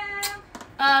 Thank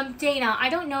you. Dana, I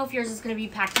don't know if yours is going to be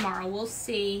packed tomorrow. We'll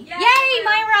see. Yes. Yay,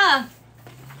 Myra!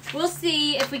 We'll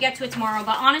see if we get to it tomorrow.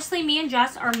 But honestly, me and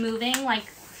Jess are moving, like,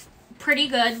 pretty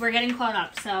good. We're getting caught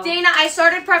up, so. Dana, I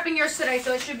started prepping yours today,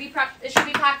 so it should be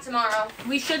packed tomorrow.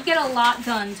 We should get a lot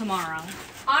done tomorrow.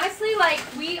 Honestly, like,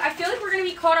 I feel like we're going to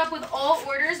be caught up with all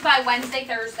orders by Wednesday,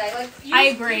 Thursday. Like, I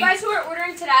agree. You guys who are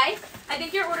ordering today, I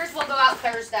think your orders will go out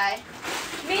Thursday.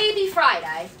 Maybe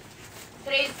Friday.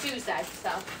 Today's Tuesday,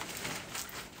 so.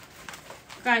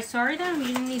 Guys, sorry that I'm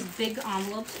using these big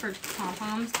envelopes for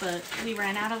pom-poms, but we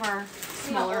ran out of our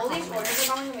smaller all these envelopes. orders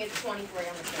are going, and we have 23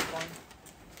 on the big one.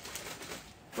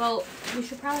 Well, we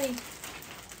should probably...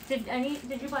 Did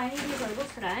you buy any of these labels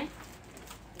today?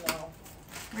 No.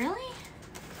 Really?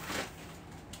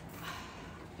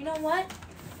 You know what?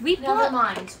 We Never bought...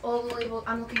 mind. All the labels.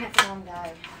 I'm looking at the wrong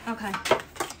guy. Okay.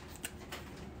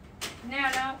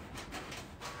 No.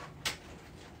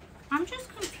 I'm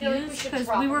just feel like we confused should because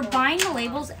drop we were them. buying the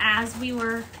labels as we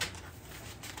were,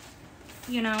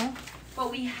 you know.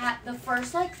 But we had the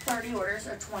first like 30 orders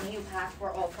or 20 you packed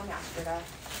were all from yesterday.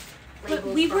 But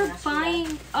Labels we from were yesterday.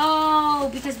 buying, oh,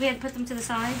 because we had put them to the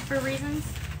side for reasons.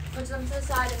 Put them to the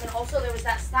side, and then also there was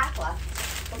that stack left.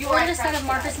 You ordered a set of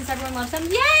markers since everyone loves them.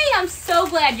 Yay! I'm so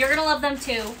glad. You're going to love them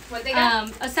too. What they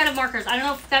got? A set of markers. I don't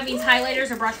know if that means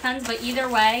highlighters or brush pens, but either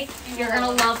way, you're going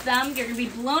to love them. You're going to be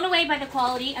blown away by the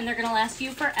quality, and they're going to last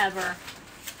you forever.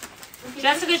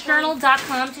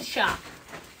 JessicasJournal.com to shop.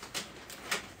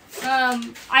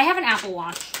 I have an Apple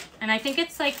Watch, and I think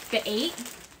it's like the 8.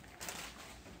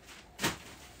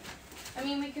 I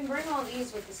mean, we can bring all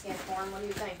these with the scan form. What do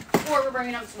you think? Or we're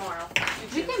bringing them tomorrow.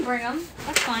 We can bring them.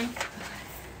 That's fine.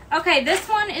 Okay, this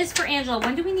one is for Angela.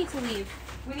 When do we need to leave?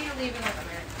 We need to leave in like a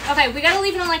minute. Okay, we gotta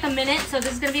leave it in like a minute, so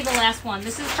this is gonna be the last one.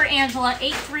 This is for Angela,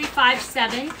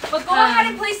 8357. But go ahead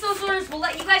and place those orders. We'll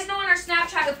let you guys know on our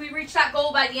Snapchat if we reach that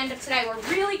goal by the end of today. We're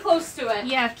really close to it.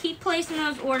 Yeah, keep placing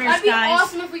those orders, That'd be guys.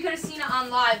 awesome if we could have seen it on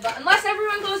live, but unless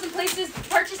everyone goes and places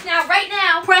purchase now, right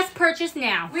now, Press purchase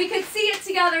now. we could see it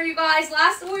together, you guys.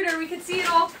 Last order, we could see it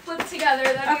all put together.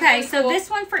 That'd be Okay, really so cool. this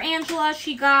one for Angela,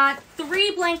 she got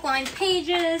 3 blank line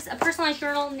pages, a personalized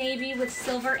journal, navy with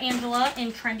silver Angela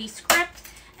in trendy script,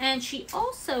 and she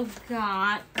also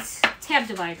got tab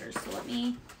dividers. So let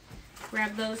me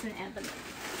grab those and add them in.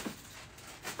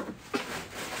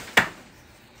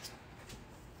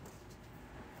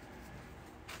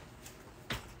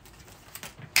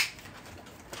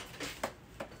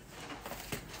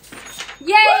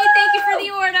 Yay! Thank you for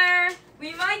the order.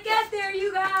 We might get there,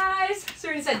 you guys.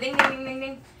 Serena said ding, ding, ding,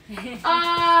 ding, ding.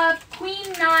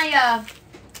 Queen Naya.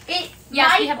 It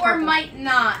Yes, we might have or purple. might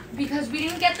not, because we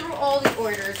didn't get through all the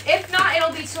orders. If not,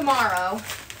 it'll be tomorrow.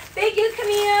 Thank you,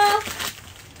 Camille.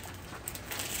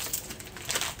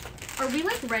 Are we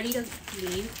like ready to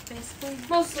leave, basically?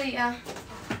 Mostly, yeah.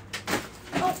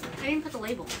 Oh, I didn't put the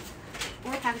label.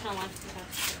 Or package online.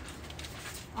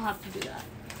 I'll have to do that.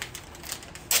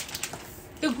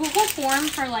 The Google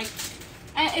Forms are like,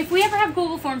 if we ever have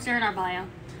Google Forms, they're in our bio.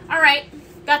 Alright,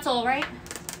 that's all, right?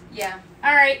 Yeah.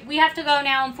 Alright, we have to go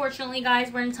now, unfortunately,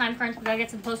 guys. We're in time crunch. We gotta get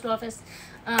to the post office.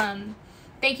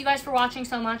 Thank you guys for watching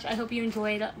so much. I hope you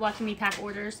enjoyed watching me pack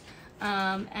orders.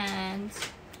 And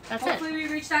that's Hopefully we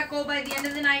reach that goal by the end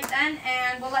of the night then,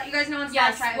 and we'll let you guys know on Snapchat.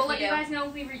 Yes, we'll if let we you do. guys know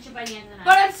if we reach it by the end of the night.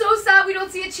 But I'm so sad we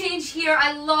don't see a change here.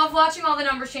 I love watching all the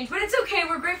numbers change, but it's okay.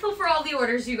 We're grateful for all the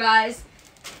orders, you guys.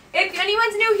 If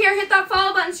anyone's new here, hit that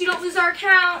follow button so you don't lose our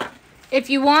account. If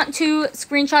you want to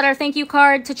screenshot our thank you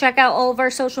card to check out all of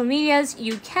our social medias,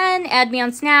 you can. Add me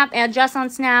on Snap, add Jess on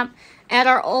Snap, add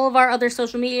all of our other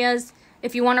social medias.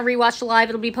 If you want to rewatch the live,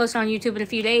 it'll be posted on YouTube in a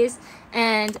few days.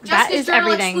 And that is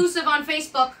Journal everything. exclusive on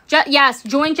Facebook. Yes,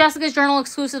 join Jessica's Journal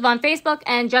exclusive on Facebook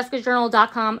and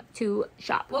jessicasjournal.com to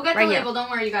shop. We'll get right the here. label. Don't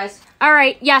worry, you guys. All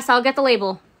right. Yes, I'll get the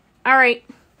label. All right.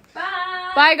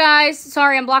 Bye. Bye, guys.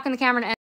 Sorry, I'm blocking the camera.